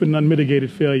 it's been an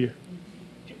unmitigated failure.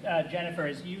 Jennifer,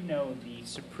 as you know, the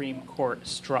Supreme Court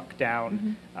struck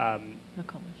down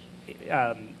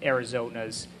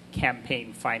Arizona's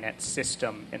campaign finance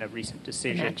system in a recent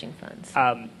decision. Matching funds.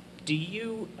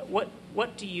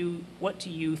 What do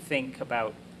you think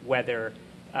about whether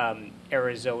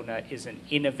Arizona is an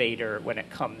innovator when it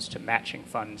comes to matching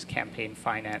funds, campaign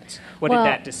finance? What did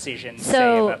that decision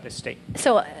say about the state?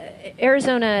 So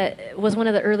Arizona was one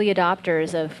of the early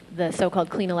adopters of the so-called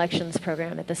clean elections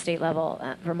program at the state level.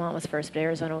 Vermont was first, but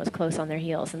Arizona was close on their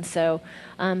heels. And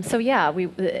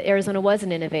Arizona was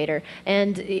an innovator.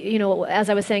 And, as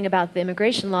I was saying about the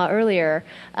immigration law earlier,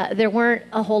 there weren't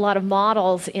a whole lot of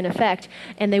models in effect.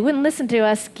 And they wouldn't listen to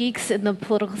us geeks in the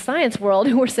political science world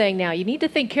who were saying, now, you need to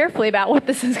think carefully about what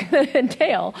this is going to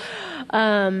entail.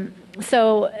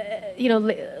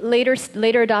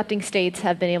 Later adopting states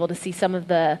have been able to see some of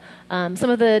the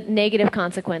negative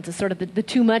consequences, sort of the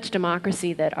too much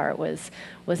democracy that Art was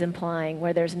implying,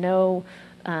 where there's no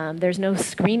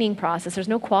screening process, there's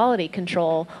no quality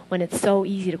control when it's so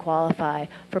easy to qualify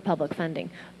for public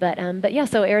funding. But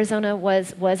so Arizona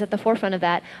was at the forefront of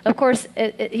that. Of course,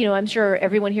 I'm sure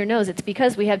everyone here knows it's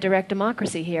because we have direct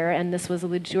democracy here, and this was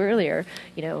alluded to earlier.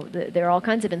 There are all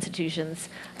kinds of institutions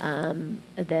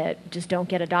that just don't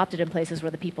get adopted in places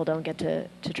where the people don't get to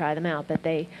try them out, but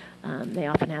they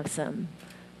often have some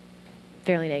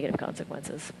fairly negative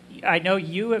consequences. I know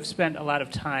you have spent a lot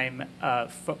of time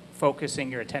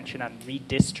focusing your attention on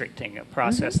redistricting, a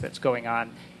process that's going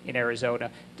on in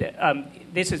Arizona.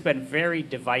 This has been very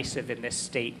divisive in this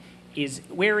state.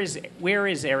 Where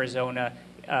is Arizona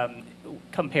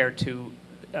compared to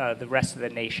the rest of the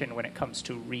nation when it comes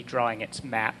to redrawing its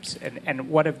maps? And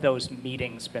what have those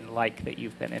meetings been like that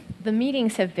you've been in? The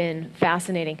meetings have been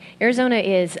fascinating. Arizona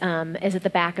is at the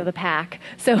back of the pack.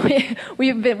 So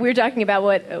we're talking about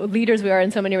what leaders we are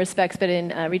in so many respects, but in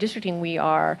redistricting we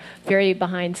are very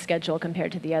behind schedule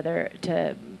compared to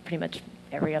pretty much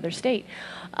every other state.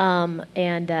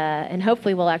 And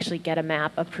hopefully we'll actually get a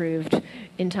map approved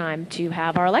in time to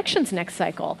have our elections next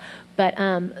cycle. But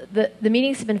the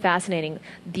meetings have been fascinating.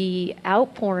 The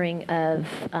outpouring of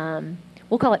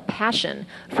we'll call it passion,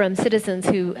 from citizens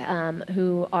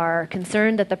who are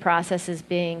concerned that the process is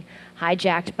being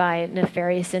hijacked by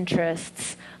nefarious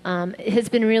interests has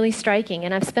been really striking.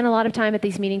 And I've spent a lot of time at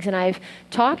these meetings, and I've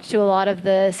talked to a lot of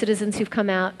the citizens who've come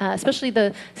out, especially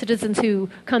the citizens who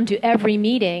come to every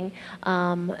meeting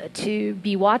to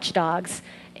be watchdogs.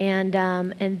 And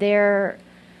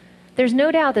there's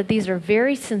no doubt that these are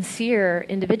very sincere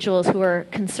individuals who are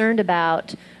concerned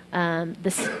about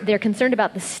they're concerned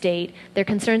about the state. They're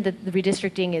concerned that the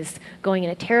redistricting is going in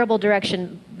a terrible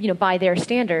direction, by their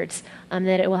standards,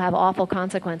 that it will have awful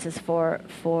consequences for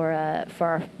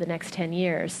the next 10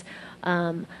 years.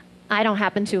 I don't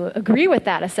happen to agree with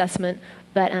that assessment,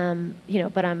 but I'm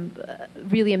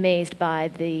really amazed by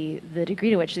the degree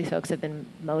to which these folks have been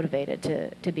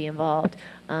motivated to be involved.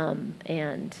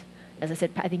 And as I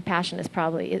said, I think passion is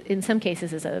probably, in some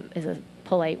cases, is a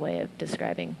polite way of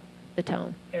describing the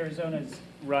tone. Arizona's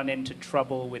run into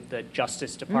trouble with the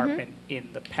Justice Department in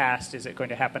the past. Is it going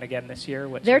to happen again this year?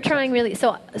 They're trying really.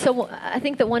 So I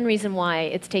think that one reason why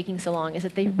it's taking so long is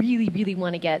that they really, really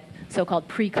want to get so-called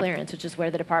pre-clearance, which is where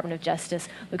the Department of Justice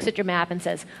looks at your map and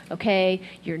says, okay,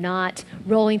 you're not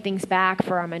rolling things back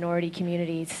for our minority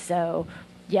communities, so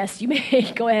yes, you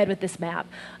may go ahead with this map.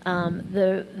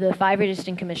 The 5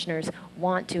 redistricting commissioners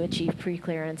want to achieve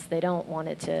pre-clearance. They don't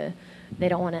want to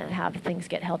have things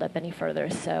get held up any further.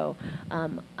 So,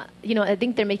 I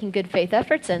think they're making good faith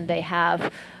efforts, and they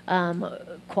have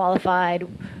qualified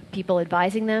people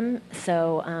advising them.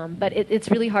 So, but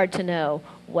it's really hard to know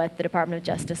what the Department of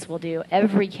Justice will do.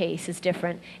 Every case is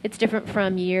different. It's different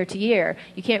from year to year.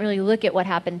 You can't really look at what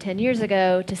happened 10 years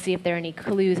ago to see if there are any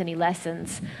clues, any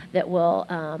lessons that will,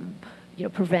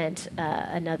 prevent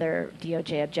another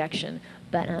DOJ objection.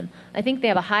 But I think they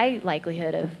have a high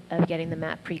likelihood of getting the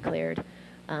map pre-cleared,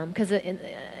 because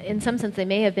in some sense they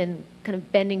may have been kind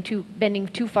of bending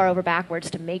too far over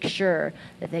backwards to make sure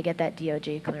that they get that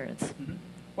DOJ clearance. Mm-hmm.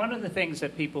 One of the things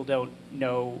that people don't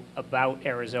know about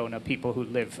Arizona, people who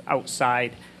live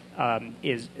outside,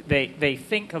 is they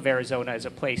think of Arizona as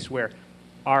a place where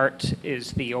art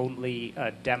is the only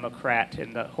Democrat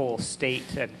in the whole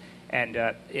state, and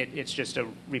it's just a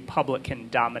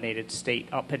Republican-dominated state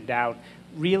up and down.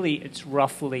 Really, it's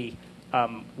roughly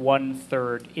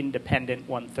 1/3 independent,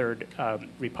 1/3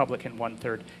 Republican,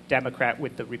 1/3 Democrat,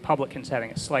 with the Republicans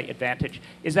having a slight advantage.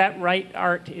 Is that right,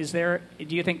 Art? Do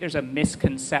you think there's a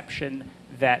misconception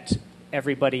that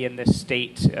everybody in this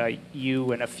state,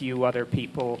 you and a few other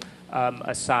people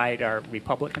aside, are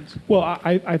Republicans? Well,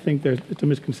 I think it's a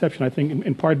misconception. I think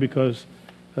in part because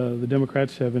the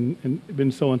Democrats have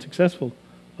been so unsuccessful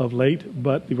of late,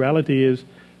 but the reality is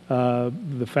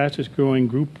the fastest growing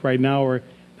group right now are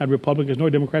not Republicans nor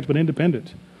Democrats, but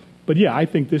independents. But yeah, I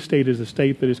think this state is a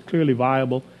state that is clearly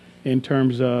viable in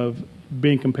terms of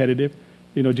being competitive.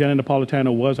 Janet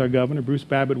Napolitano was our governor. Bruce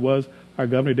Babbitt was our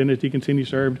governor. Dennis DeConcini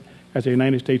served as a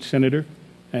United States Senator.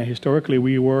 And historically,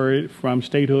 we were, from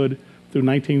statehood through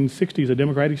 1960s, a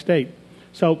Democratic state.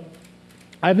 So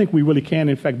I think we really can,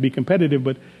 in fact, be competitive.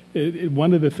 But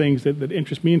one of the things that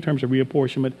interests me in terms of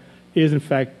reapportionment is, in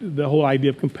fact, the whole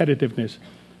idea of competitiveness.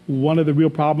 One of the real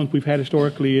problems we've had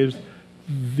historically is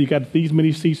you got these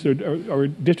many seats or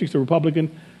districts are Republican,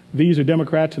 these are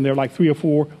Democrats, and they're like 3 or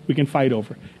 4 we can fight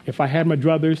over. If I had my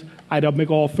druthers, I'd make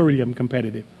all 30 of them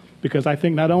competitive, because I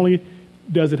think not only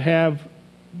does it have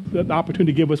the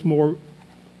opportunity to give us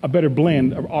a better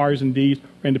blend of R's and D's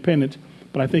or independents,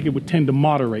 but I think it would tend to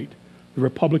moderate the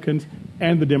Republicans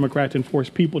and the Democrats and force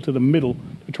people to the middle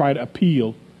to try to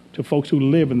appeal to folks who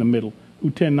live in the middle, who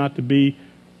tend not to be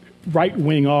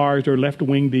right-wing R's or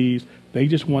left-wing D's. They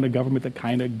just want a government that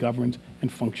kind of governs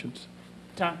and functions.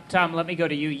 Tom, let me go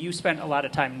to you. You spent a lot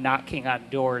of time knocking on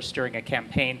doors during a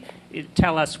campaign.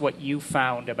 Tell us what you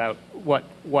found about what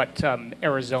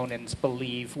Arizonans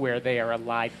believe, where they are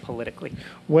alive politically.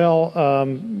 Well,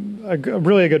 a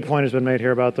really good point has been made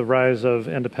here about the rise of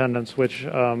independents, which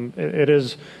it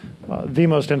is the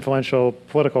most influential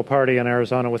political party in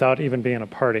Arizona without even being a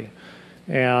party.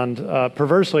 And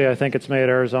perversely, I think it's made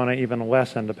Arizona even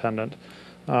less independent.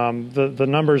 The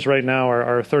numbers right now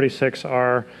are 36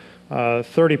 are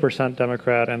 30%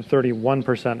 Democrat and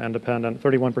 31% independent,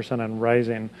 31% and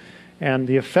rising. And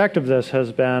the effect of this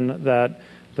has been that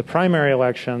the primary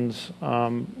elections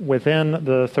within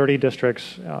the 30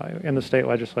 districts in the state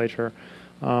legislature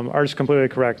are just completely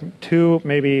correct. 2,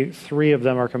 maybe 3 of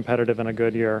them are competitive in a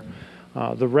good year.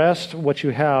 The rest, what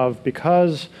you have,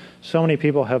 because so many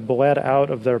people have bled out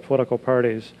of their political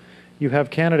parties, you have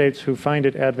candidates who find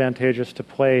it advantageous to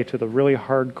play to the really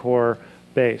hardcore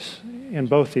base in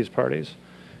both these parties.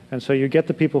 And so you get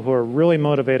the people who are really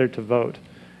motivated to vote,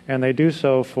 and they do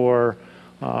so for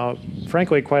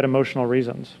frankly, quite emotional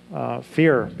reasons,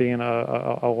 fear being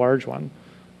a large one.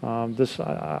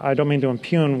 I don't mean to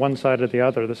impugn one side or the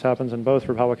other. This happens in both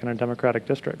Republican and Democratic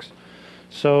districts.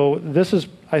 So this is,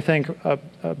 I think, a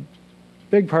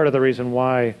big part of the reason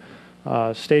why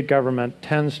state government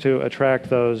tends to attract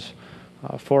those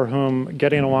for whom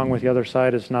getting along with the other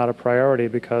side is not a priority,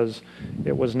 because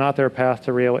it was not their path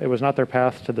to it was not their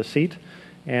path to the seat,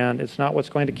 and it's not what's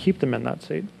going to keep them in that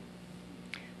seat.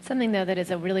 Something, though, that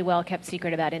is a really well-kept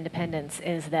secret about independents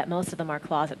is that most of them are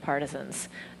closet partisans.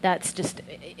 That's just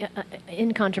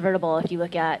incontrovertible if you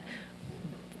look at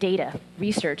data,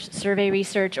 research, survey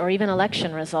research, or even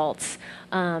election results.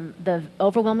 The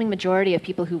overwhelming majority of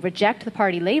people who reject the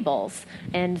party labels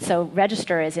and so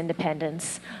register as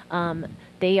independents,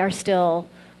 they are still,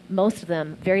 most of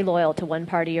them, very loyal to one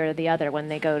party or the other when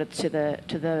they go to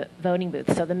the voting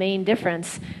booth. So the main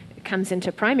difference comes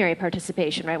into primary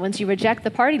participation, right? Once you reject the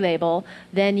party label,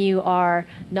 then you are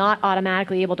not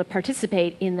automatically able to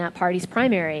participate in that party's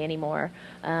primary anymore.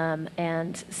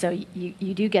 And so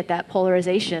you do get that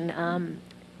polarization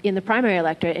in the primary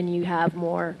electorate, and you have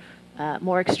more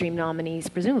extreme nominees,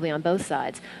 presumably on both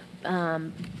sides.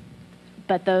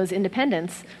 But those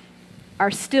independents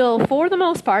are still, for the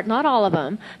most part, not all of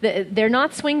them, they're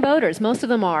not swing voters. Most of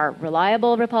them are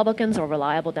reliable Republicans or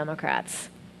reliable Democrats.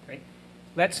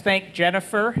 Let's thank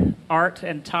Jennifer, Art,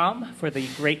 and Tom for the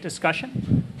great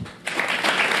discussion.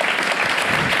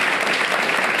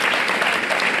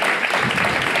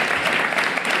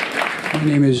 My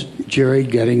name is Jerry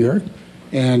Gettinger,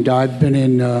 and I've been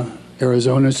in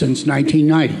Arizona since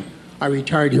 1990. I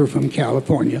retired here from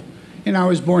California, and I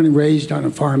was born and raised on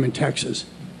a farm in Texas.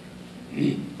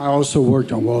 I also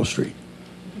worked on Wall Street,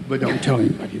 but don't tell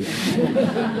anybody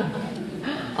that.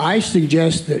 I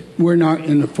suggest that we're not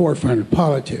in the forefront of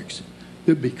politics,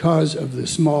 that because of the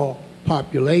small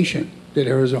population that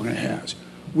Arizona has,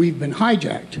 we've been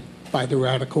hijacked by the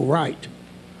radical right.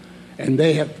 And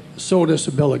they have sold us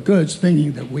a bill of goods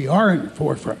thinking that we are in the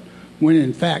forefront, when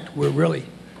in fact we're really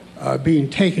being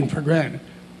taken for granted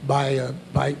by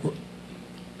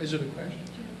is it a question?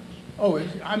 Oh,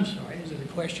 I'm sorry, is it a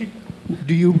question?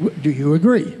 Do you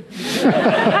agree?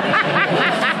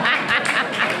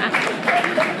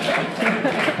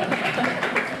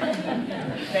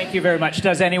 Thank you very much.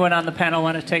 Does anyone on the panel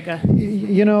want to take a...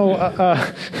 You know,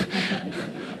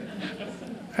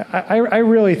 I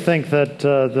really think that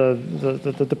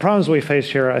the problems we face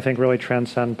here, I think, really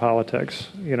transcend politics.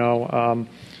 You know,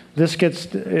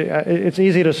 it's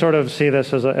easy to sort of see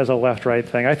this as a left-right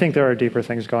thing. I think there are deeper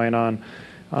things going on.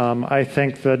 I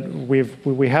think that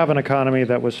we have an economy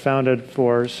that was founded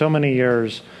for so many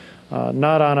years,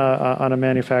 not on a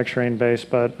manufacturing base,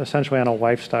 but essentially on a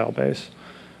lifestyle base.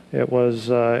 It was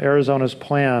Arizona's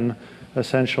plan,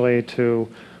 essentially, to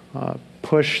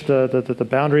push the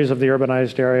boundaries of the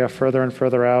urbanized area further and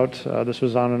further out. This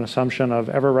was on an assumption of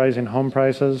ever-rising home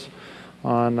prices,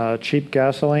 on cheap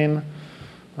gasoline,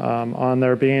 on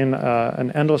there being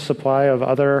an endless supply of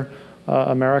other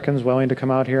Americans willing to come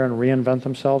out here and reinvent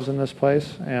themselves in this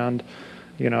place. And,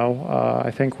 you know,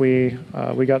 I think we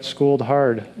got schooled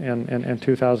hard in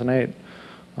 2008.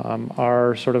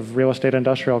 Our sort of real estate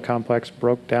industrial complex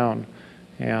broke down.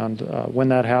 And when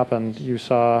that happened, you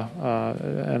saw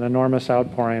an enormous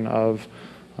outpouring of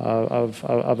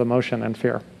emotion and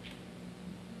fear.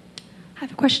 I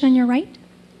have a question on your right.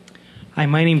 Hi,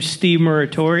 my name's Steve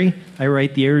Muratori. I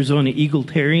write the Arizona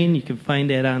Eagle-Tarian. You can find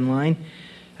that online.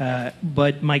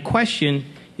 But my question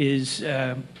is,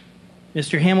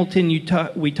 Mr. Hamilton,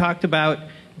 we talked about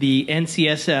the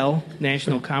NCSL,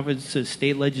 National Conference of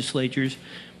State Legislatures,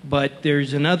 but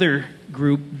there's another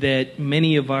group that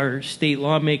many of our state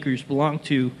lawmakers belong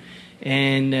to,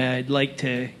 and I'd like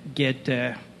to get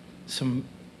some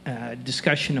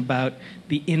discussion about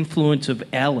the influence of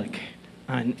ALEC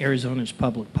on Arizona's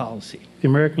public policy. The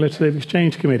American Legislative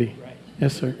Exchange Committee. Right.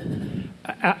 Yes, sir.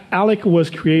 ALEC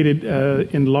was created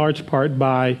in large part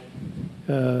by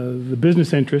the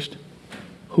business interest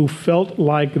who felt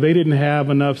like they didn't have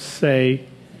enough say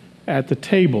at the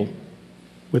table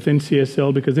with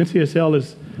NCSL, because NCSL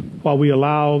is, while we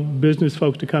allow business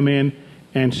folks to come in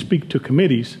and speak to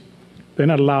committees, they're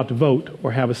not allowed to vote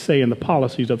or have a say in the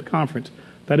policies of the conference.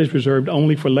 That is reserved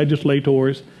only for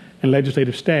legislators and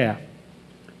legislative staff.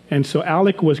 And so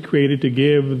ALEC was created to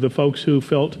give the folks who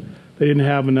felt they didn't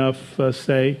have enough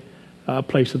say a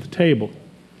place at the table.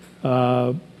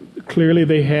 Clearly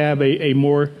they have a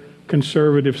more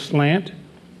conservative slant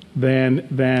than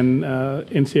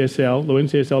NCSL, though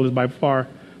NCSL is by far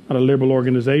not a liberal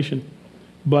organization.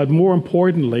 But more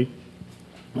importantly,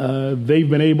 they've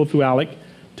been able through ALEC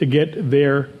to get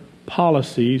their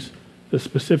policies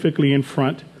specifically in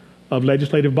front of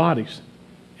legislative bodies.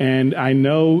 And I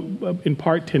know in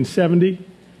part 1070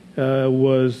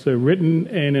 was written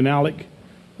in an ALEC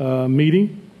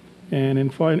meeting, and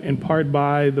in part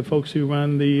by the folks who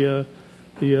run the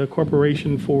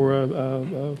corporation for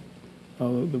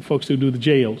the folks who do the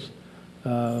jails.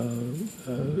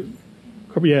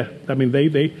 Yeah, I mean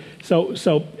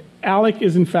so ALEC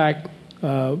is in fact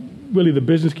really the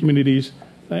business communities,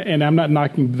 and I'm not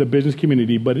knocking the business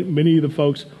community, but many of the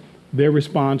folks, their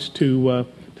response to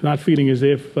not feeling as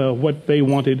if what they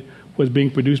wanted was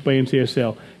being produced by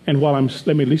NCSL. And while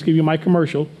let me at least give you my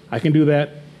commercial, I can do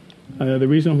that. The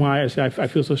reason why I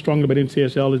feel so strongly about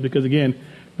NCSL is because, again,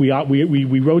 we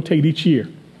rotate each year.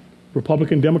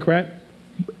 Republican, Democrat,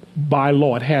 by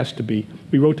law, it has to be.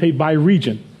 We rotate by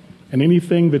region. And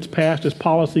anything that's passed as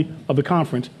policy of the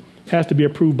conference has to be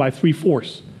approved by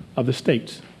 3/4 of the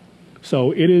states.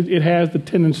 So it has the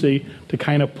tendency to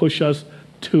kind of push us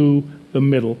to the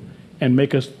middle and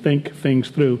make us think things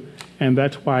through. And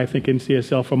that's why I think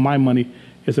NCSL, for my money,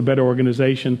 is a better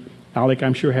organization. ALEC,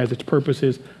 I'm sure, has its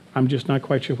purposes. I'm just not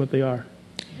quite sure what they are.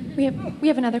 We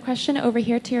have another question over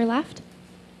here to your left.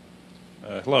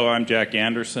 Hello, I'm Jack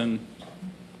Anderson,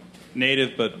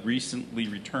 native but recently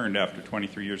returned after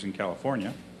 23 years in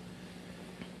California.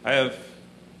 I have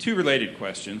two related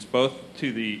questions, both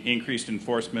to the increased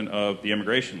enforcement of the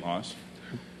immigration laws.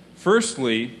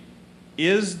 Firstly,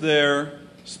 is there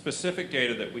specific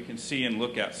data that we can see and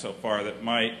look at so far that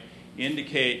might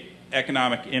indicate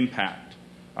economic impact?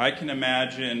 I can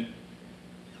imagine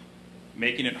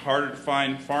making it harder to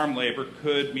find farm labor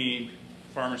could mean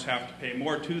farmers have to pay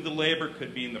more to the labor,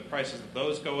 could mean the prices of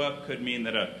those go up, could mean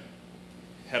that a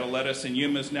head of lettuce in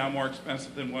Yuma is now more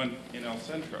expensive than one in El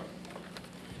Centro.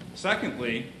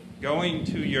 Secondly, going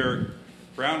to your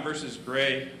brown versus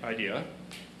gray idea,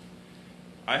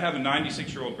 I have a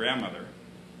 96-year-old grandmother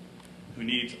who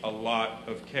needs a lot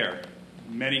of care,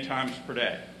 many times per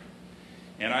day.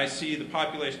 And I see the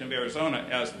population of Arizona,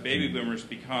 as the baby boomers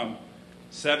become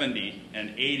 70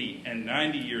 and 80 and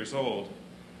 90 years old,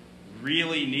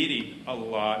 really needing a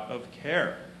lot of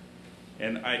care.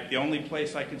 And the only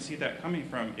place I can see that coming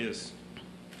from is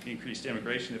increased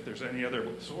immigration, if there's any other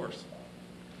source.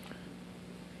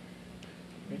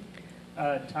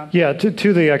 Tom? Yeah,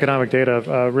 to the economic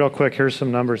data, real quick, here's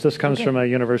some numbers. This comes from a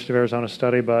University of Arizona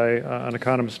study by an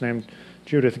economist named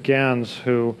Judith Gans,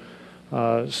 who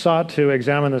sought to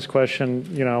examine this question,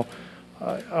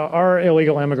 are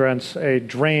illegal immigrants a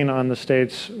drain on the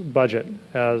state's budget,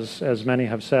 as many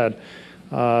have said?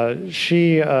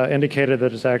 She indicated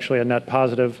that it's actually a net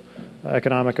positive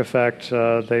economic effect.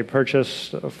 They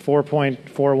purchased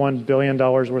 $4.41 billion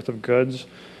worth of goods.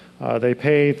 They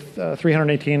pay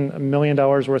 $318 million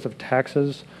worth of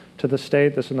taxes to the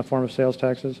state, this in the form of sales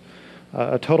taxes.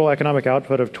 A total economic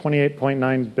output of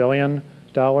 $28.9 billion.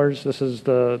 This is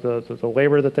the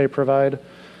labor that they provide.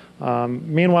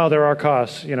 Meanwhile, there are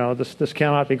costs. This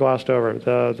cannot be glossed over.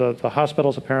 The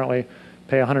hospitals apparently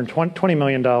pay $120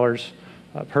 million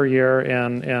per year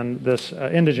in this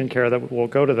indigent care that will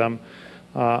go to them,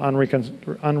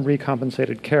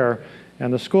 unrecompensated care.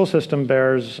 And the school system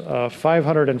bears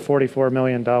 $544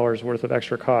 million worth of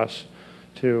extra costs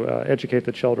to educate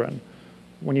the children.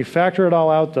 When you factor it all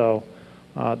out, though,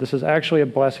 this is actually a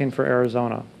blessing for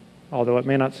Arizona, although it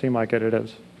may not seem like it, it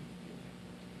is.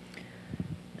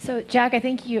 So, Jack, I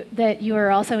think that you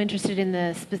are also interested in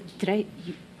the.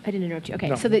 I didn't interrupt you. Okay,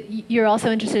 no. So that you're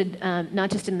also interested not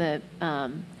just in the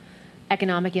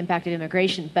economic impact of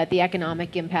immigration, but the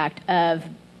economic impact of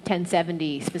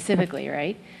 1070 specifically,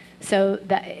 right? So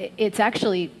that it's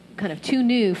actually kind of too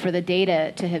new for the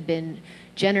data to have been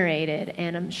generated,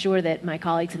 and I'm sure that my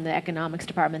colleagues in the economics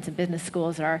departments and business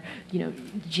schools are,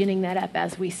 ginning that up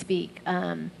as we speak.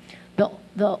 The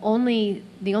only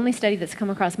study that's come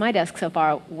across my desk so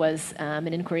far was an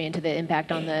inquiry into the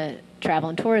impact on the travel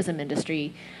and tourism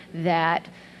industry that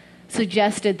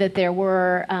suggested that there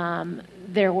were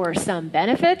some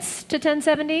benefits to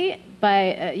 1070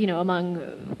 by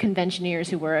among conventioneers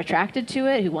who were attracted to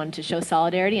it, who wanted to show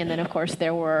solidarity, and then of course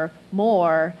there were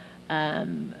more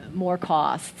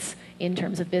costs in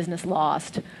terms of business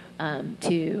lost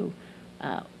to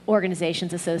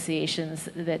organizations, associations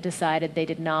that decided they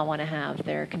did not want to have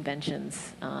their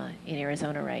conventions in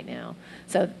Arizona right now.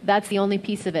 So that's the only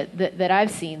piece of it that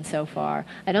I've seen so far.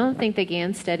 I don't think the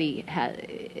Gans study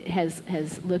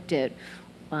has looked at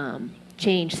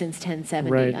change since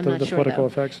 1070. Right, I'm not the sure, political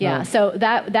though. effects. Yeah, no. so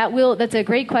that's a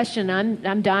great question.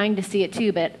 I'm dying to see it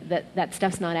too, but that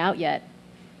stuff's not out yet.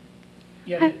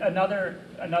 Yeah,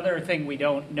 another thing we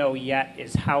don't know yet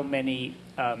is how many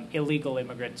illegal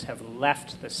immigrants have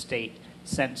left the state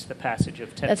since the passage of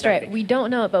 1070. That's right. We don't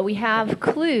know it, but we have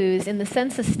clues in the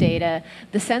census data.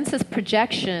 The census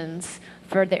projections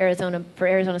for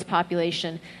Arizona's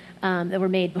population that were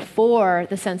made before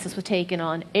the census was taken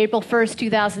on April 1st,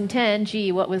 2010,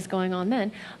 gee, what was going on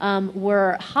then,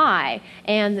 were high.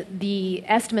 And the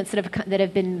estimates that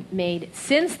have been made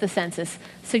since the census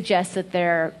suggest that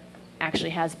there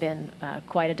actually has been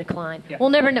quite a decline. Yeah.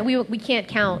 We'll never know. We can't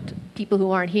count people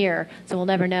who aren't here, so we'll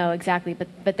never know exactly.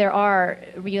 But there are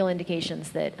real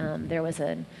indications that there was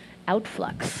an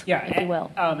outflux, if you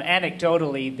will.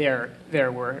 Anecdotally,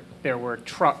 there were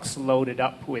trucks loaded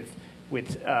up with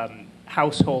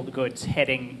household goods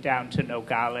heading down to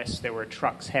Nogales. There were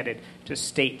trucks headed to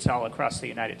states all across the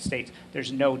United States.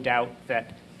 There's no doubt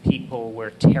that people were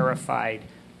terrified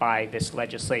by this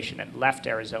legislation and left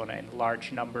Arizona in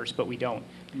large numbers, but we don't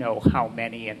know how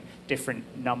many, and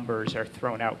different numbers are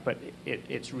thrown out, but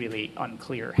it's really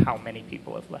unclear how many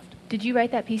people have left. Did you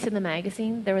write that piece in the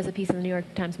magazine? There was a piece in the New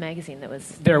York Times Magazine that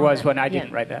was... There was one. I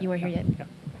didn't write that. You weren't here yet. Yeah.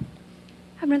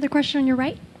 I have another question on your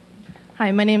right.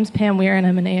 Hi, my name's Pam Weir, and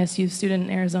I'm an ASU student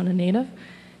and Arizona native.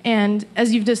 And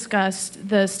as you've discussed,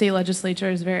 the state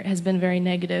legislature has been very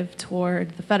negative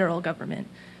toward the federal government.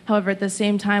 However, at the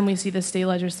same time, we see the state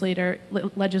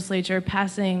legislature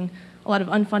passing a lot of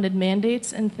unfunded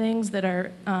mandates and things that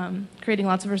are creating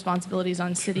lots of responsibilities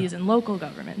on cities and local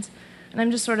governments. And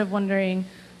I'm just sort of wondering,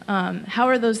 how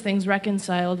are those things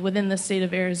reconciled within the state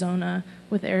of Arizona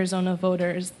with Arizona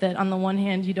voters, that on the one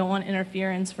hand, you don't want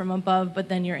interference from above, but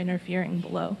then you're interfering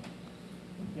below?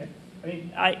 Yeah. I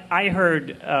mean, I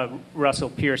heard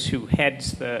Russell Pierce, who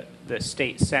heads the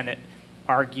state Senate,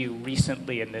 argue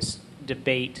recently in this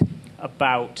debate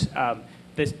about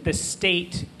the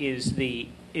state is the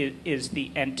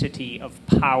entity of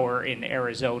power in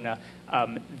Arizona.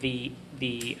 The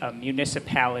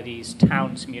municipalities,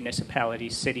 towns,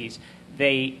 municipalities, cities,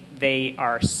 they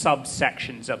are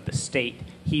subsections of the state.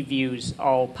 He views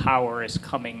all power as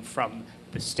coming from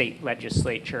the state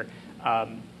legislature,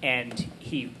 and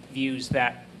he views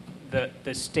that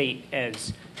the state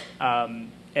as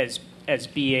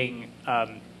being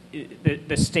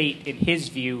the state, in his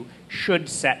view, should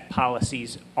set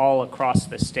policies all across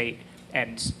the state,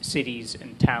 and cities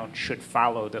and towns should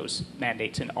follow those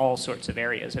mandates in all sorts of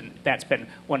areas. And that's been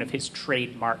one of his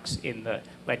trademarks in the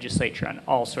legislature on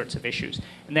all sorts of issues.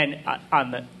 And then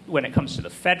when it comes to the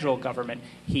federal government,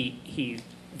 he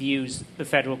views the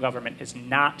federal government as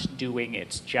not doing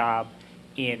its job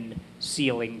in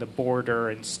sealing the border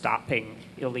and stopping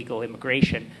illegal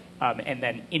immigration, and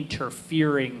then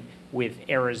interfering with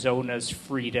Arizona's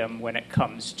freedom when it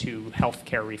comes to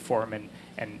healthcare reform and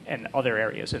other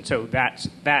areas. And so that's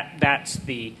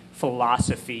the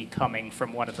philosophy coming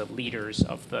from one of the leaders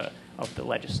of the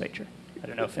legislature. I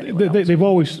don't know if anyone else. They've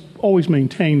always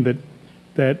maintained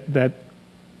that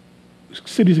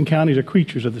cities and counties are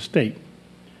creatures of the state.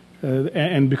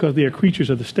 And because they are creatures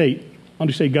of the state,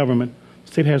 under state government,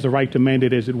 the state has the right to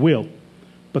mandate as it will.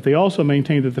 But they also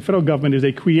maintain that the federal government is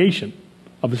a creation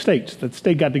of the states, that the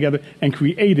state got together and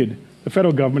created the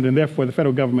federal government, and therefore the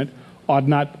federal government ought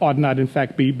not in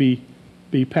fact be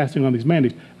passing on these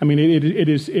mandates. I mean, it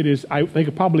is I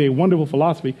think probably a wonderful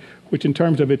philosophy, which in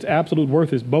terms of its absolute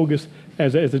worth is bogus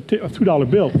as a $2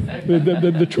 bill.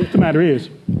 The truth of the matter is,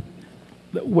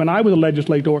 when I was a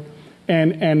legislator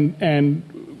and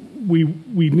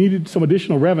we needed some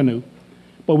additional revenue,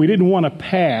 but we didn't want to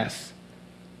pass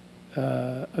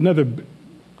another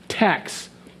tax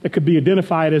that could be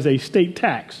identified as a state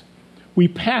tax, we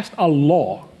passed a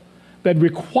law that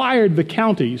required the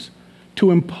counties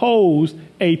to impose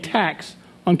a tax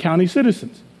on county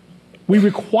citizens. We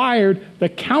required the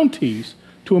counties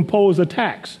to impose a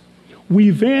tax.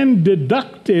 We then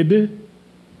deducted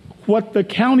what the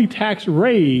county tax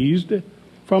raised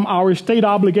from our state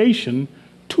obligation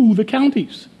to the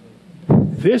counties.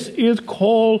 This is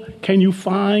called, can you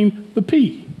find the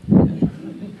P?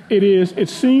 It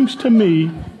seems to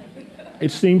me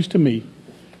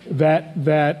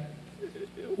that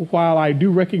while I do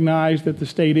recognize that the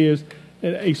state is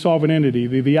a sovereign entity,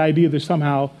 the idea that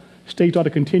somehow states ought to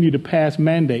continue to pass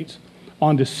mandates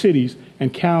onto cities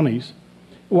and counties,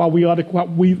 while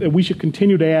we should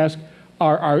continue to ask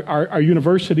our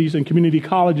universities and community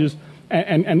colleges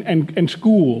and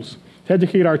schools to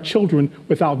educate our children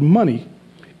without money,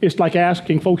 it's like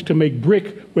asking folks to make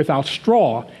brick without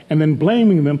straw and then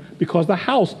blaming them because the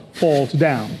house falls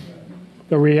down.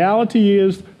 The reality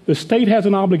is the state has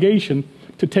an obligation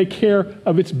to take care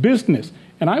of its business.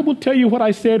 And I will tell you what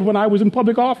I said when I was in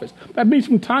public office. That means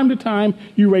from time to time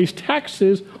you raise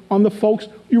taxes on the folks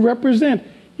you represent.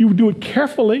 You do it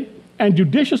carefully and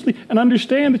judiciously and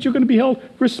understand that you're going to be held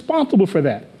responsible for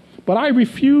that. But I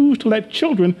refuse to let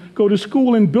children go to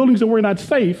school in buildings that were not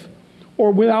safe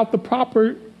or without the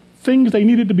proper things they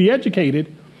needed to be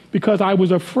educated because I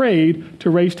was afraid to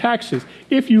raise taxes.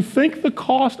 If you think the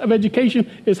cost of education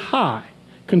is high,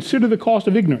 consider the cost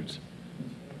of ignorance.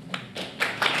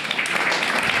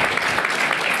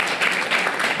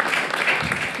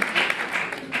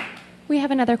 We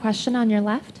have another question on your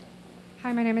left.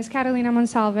 Hi, my name is Catalina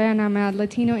Monsalve, and I'm a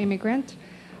Latino immigrant.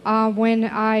 When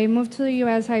I moved to the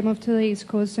U.S., I moved to the East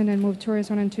Coast and then moved to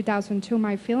Arizona in 2002.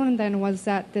 My feeling then was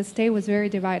that the state was very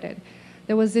divided.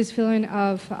 There was this feeling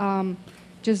of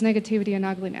just negativity and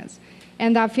ugliness.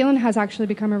 And that feeling has actually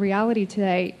become a reality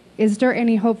today. Is there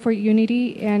any hope for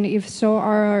unity? And if so,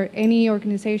 are any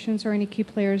organizations or any key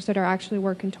players that are actually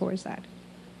working towards that?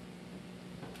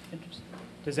 Interesting.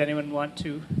 Does anyone want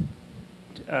to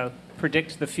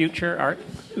predict the future, Art?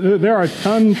 There are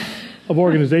tons of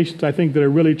organizations, I think, that are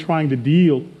really trying to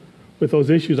deal with those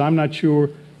issues. I'm not sure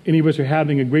any of us are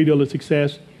having a great deal of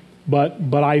success,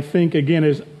 but I think,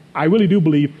 again, I really do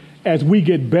believe as we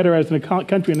get better as a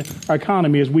country and our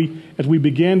economy, as we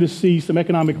begin to see some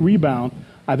economic rebound,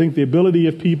 I think the ability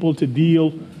of people to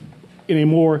deal in a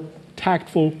more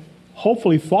tactful,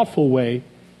 hopefully thoughtful way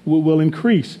will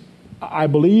increase. I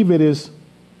believe it is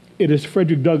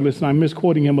Frederick Douglass, and I'm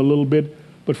misquoting him a little bit,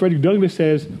 but Frederick Douglass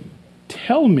says,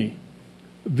 tell me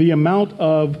the amount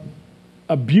of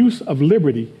abuse of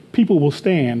liberty people will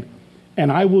stand,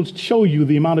 and I will show you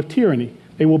the amount of tyranny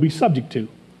they will be subject to.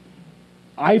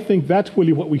 I think that's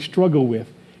really what we struggle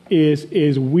with,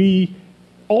 is we,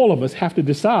 all of us, have to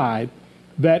decide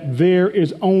that there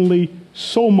is only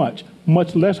so much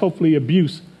less hopefully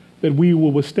abuse that we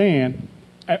will withstand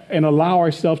and allow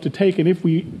ourselves to take. And if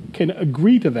we can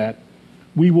agree to that,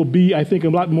 we will be, I think, a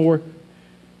lot more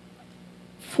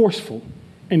forceful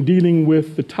in dealing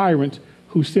with the tyrants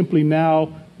who simply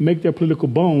now make their political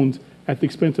bones at the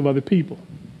expense of other people.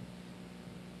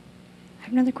 I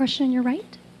have another question on your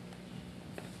right.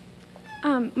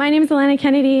 My name is Alana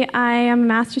Kennedy. I am a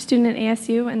master's student at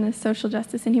ASU in the Social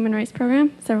Justice and Human Rights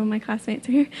program. Several of my classmates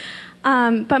are here.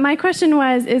 But my question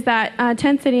is that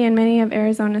Tent City and many of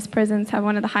Arizona's prisons have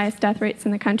one of the highest death rates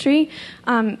in the country,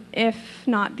 if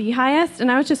not the highest.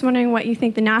 And I was just wondering what you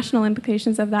think the national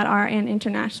implications of that are and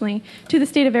internationally to the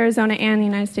state of Arizona and the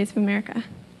United States of America.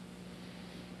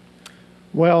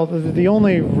 Well, the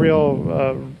only real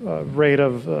rate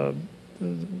of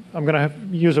I'm going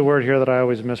to use a word here that I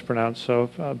always mispronounce,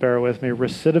 so bear with me.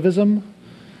 Recidivism?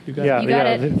 You got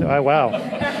it. Wow.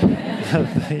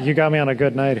 You got me on a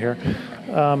good night here.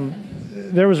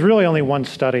 There was really only one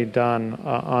study done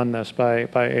on this by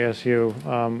ASU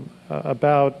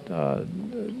about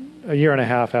a year and a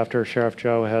half after Sheriff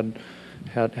Joe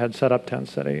had set up Tent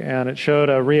City, and it showed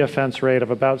a reoffense rate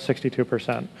of about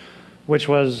 62%, which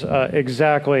was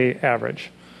exactly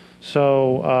average.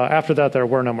 So after that, there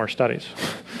were no more studies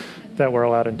that were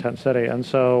allowed in Tent City. And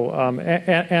so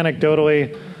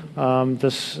anecdotally,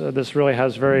 this really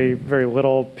has very, very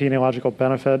little peniological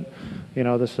benefit. You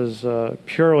know, this is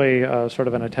purely sort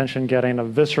of an attention-getting, a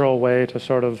visceral way to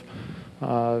sort of,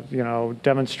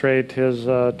 demonstrate his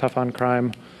tough on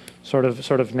crime sort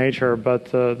of nature. But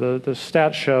the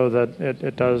stats show that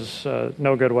it does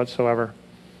no good whatsoever.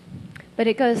 But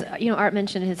it goes, Art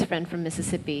mentioned his friend from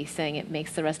Mississippi saying it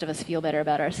makes the rest of us feel better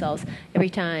about ourselves. Every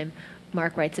time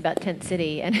Mark writes about Tent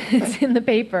City and it's in the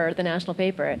paper, the national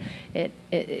paper, it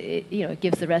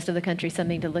gives the rest of the country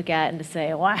something to look at and to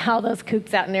say, wow, those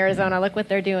kooks out in Arizona, look what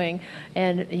they're doing.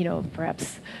 And,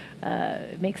 perhaps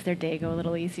it makes their day go a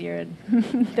little easier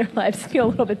and their lives feel a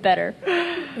little bit better.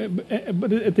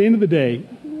 But at the end of the day,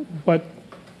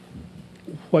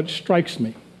 what strikes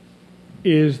me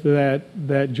is that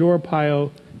Joe Arpaio,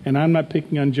 and I'm not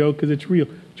picking on Joe because it's real,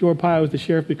 Joe Arpaio is the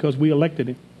sheriff because we elected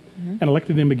him, and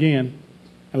elected him again,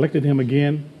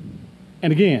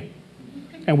 and again.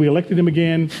 And we elected him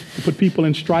again to put people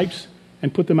in stripes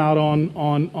and put them out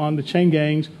on the chain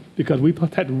gangs because we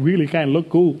thought that really kind of looked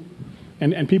cool.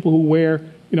 And people who wear,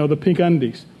 the pink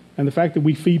undies. And the fact that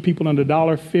we feed people under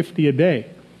 $1.50 a day.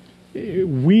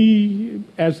 We,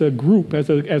 as a group, as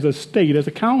a state, as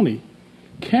a county,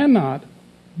 cannot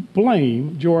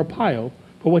blame Joe Arpaio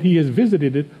for what he has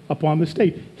visited upon the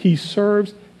state. He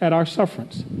serves at our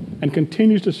sufferance and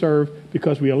continues to serve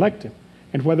because we elect him.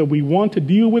 And whether we want to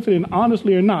deal with it and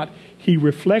honestly or not, he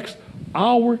reflects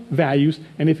our values.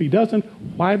 And if he doesn't,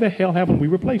 why the hell haven't we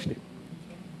replaced him?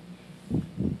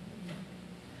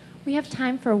 We have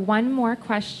time for one more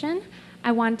question.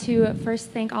 I want to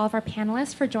first thank all of our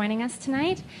panelists for joining us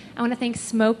tonight. I want to thank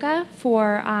SMOCA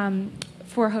for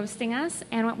for hosting us.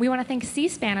 And we want to thank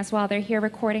C-SPAN as well. They're here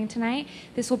recording tonight.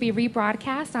 This will be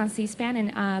rebroadcast on C-SPAN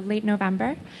in late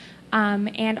November.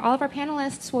 And all of our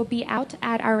panelists will be out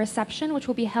at our reception, which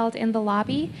will be held in the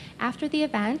lobby after the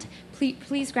event.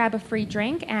 Please grab a free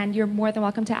drink, and you're more than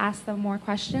welcome to ask them more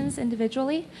questions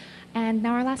individually. And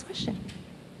now our last question.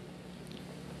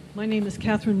 My name is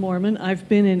Catherine Mormon. I've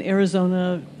been in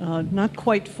Arizona not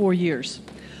quite 4 years.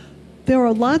 There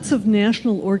are lots of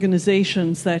national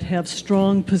organizations that have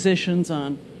strong positions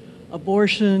on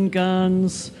abortion,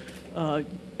 guns,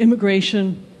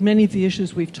 immigration, many of the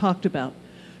issues we've talked about.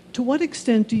 To what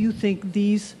extent do you think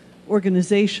these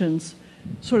organizations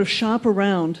sort of shop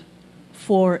around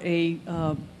for a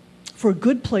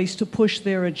good place to push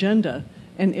their agenda,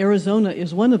 and Arizona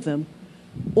is one of them?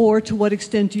 Or to what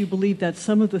extent do you believe that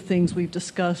some of the things we've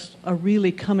discussed are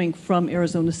really coming from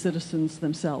Arizona citizens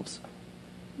themselves?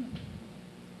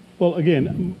 Well,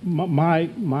 again, my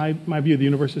view of the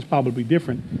universe is probably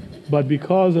different, but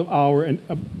because of our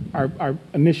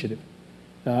initiative,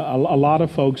 a lot of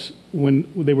folks, when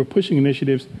they were pushing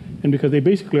initiatives, and because they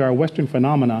basically are a Western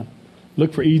phenomenon,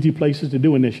 look for easy places to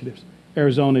do initiatives.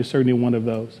 Arizona is certainly one of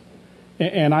those.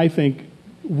 And I think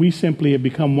we simply have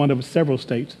become one of several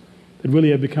states that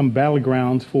really have become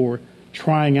battlegrounds for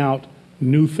trying out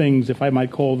new things, if I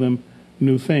might call them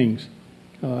new things.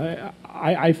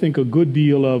 I think a good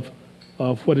deal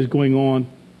of what is going on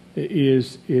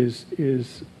is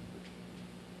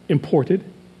imported,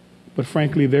 but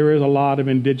frankly, there is a lot of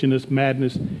indigenous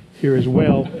madness here as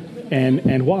well.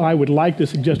 And while I would like to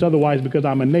suggest otherwise because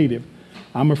I'm a native,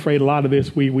 I'm afraid a lot of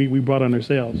this we brought on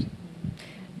ourselves.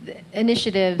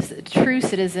 Initiatives, true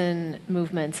citizen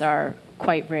movements are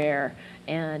quite rare,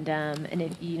 and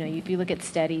if you look at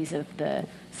studies of the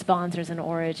sponsors and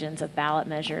origins of ballot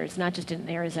measures, not just in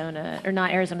Arizona, or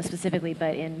not Arizona specifically,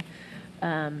 but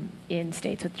in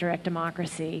states with direct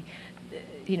democracy,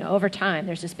 over time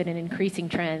there's just been an increasing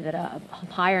trend that a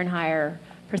higher and higher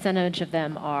percentage of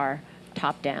them are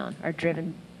top down, are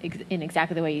driven in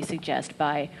exactly the way you suggest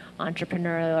by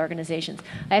entrepreneurial organizations.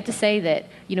 I have to say that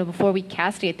before we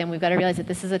castigate them, we've got to realize that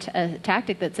this is a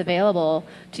tactic that's available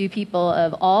to people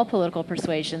of all political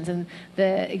persuasions. And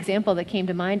the example that came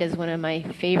to mind is one of my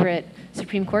favorite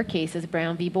Supreme Court cases,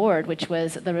 Brown v. Board, which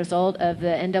was the result of the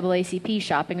NAACP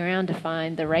shopping around to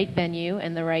find the right venue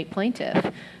and the right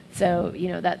plaintiff. So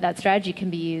that strategy can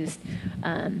be used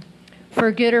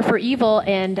for good or for evil,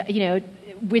 and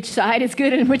which side is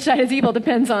good and which side is evil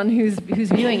depends on who's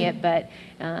viewing it, but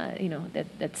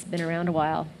that's been around a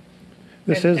while.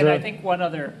 I think one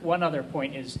other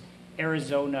point is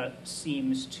Arizona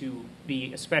seems to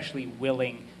be especially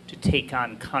willing to take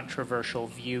on controversial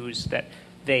views that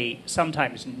they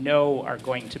sometimes know are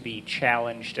going to be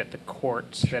challenged at the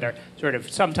courts, that are sort of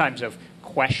sometimes of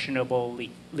questionable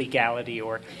legality,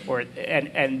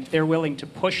 and they're willing to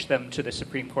push them to the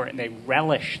Supreme Court, and they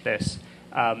relish this.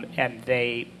 And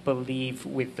they believe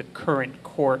with the current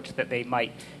court that they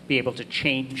might be able to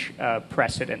change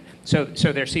precedent. So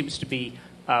there seems to be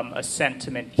a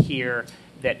sentiment here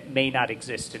that may not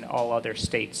exist in all other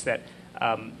states, that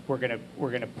we're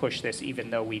gonna push this,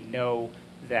 even though we know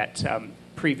that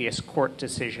previous court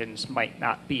decisions might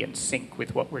not be in sync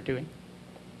with what we're doing.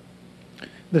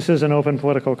 This is an open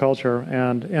political culture,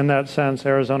 and in that sense,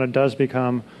 Arizona does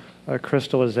become a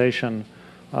crystallization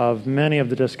of many of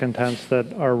the discontents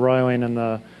that are roiling in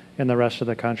the rest of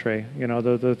the country.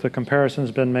 The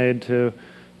comparison's been made to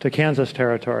Kansas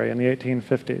territory in the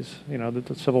 1850s.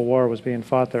 The Civil War was being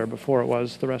fought there before it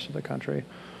was the rest of the country,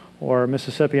 or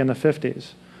Mississippi in the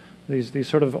 50s. These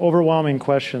sort of overwhelming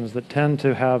questions that tend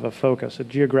to have a focus, a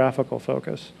geographical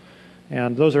focus,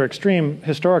 and those are extreme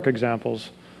historic examples.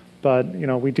 But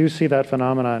we do see that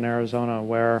phenomena in Arizona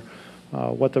where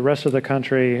what the rest of the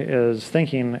country is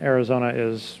thinking, Arizona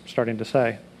is starting to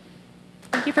say.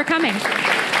 Thank you for coming.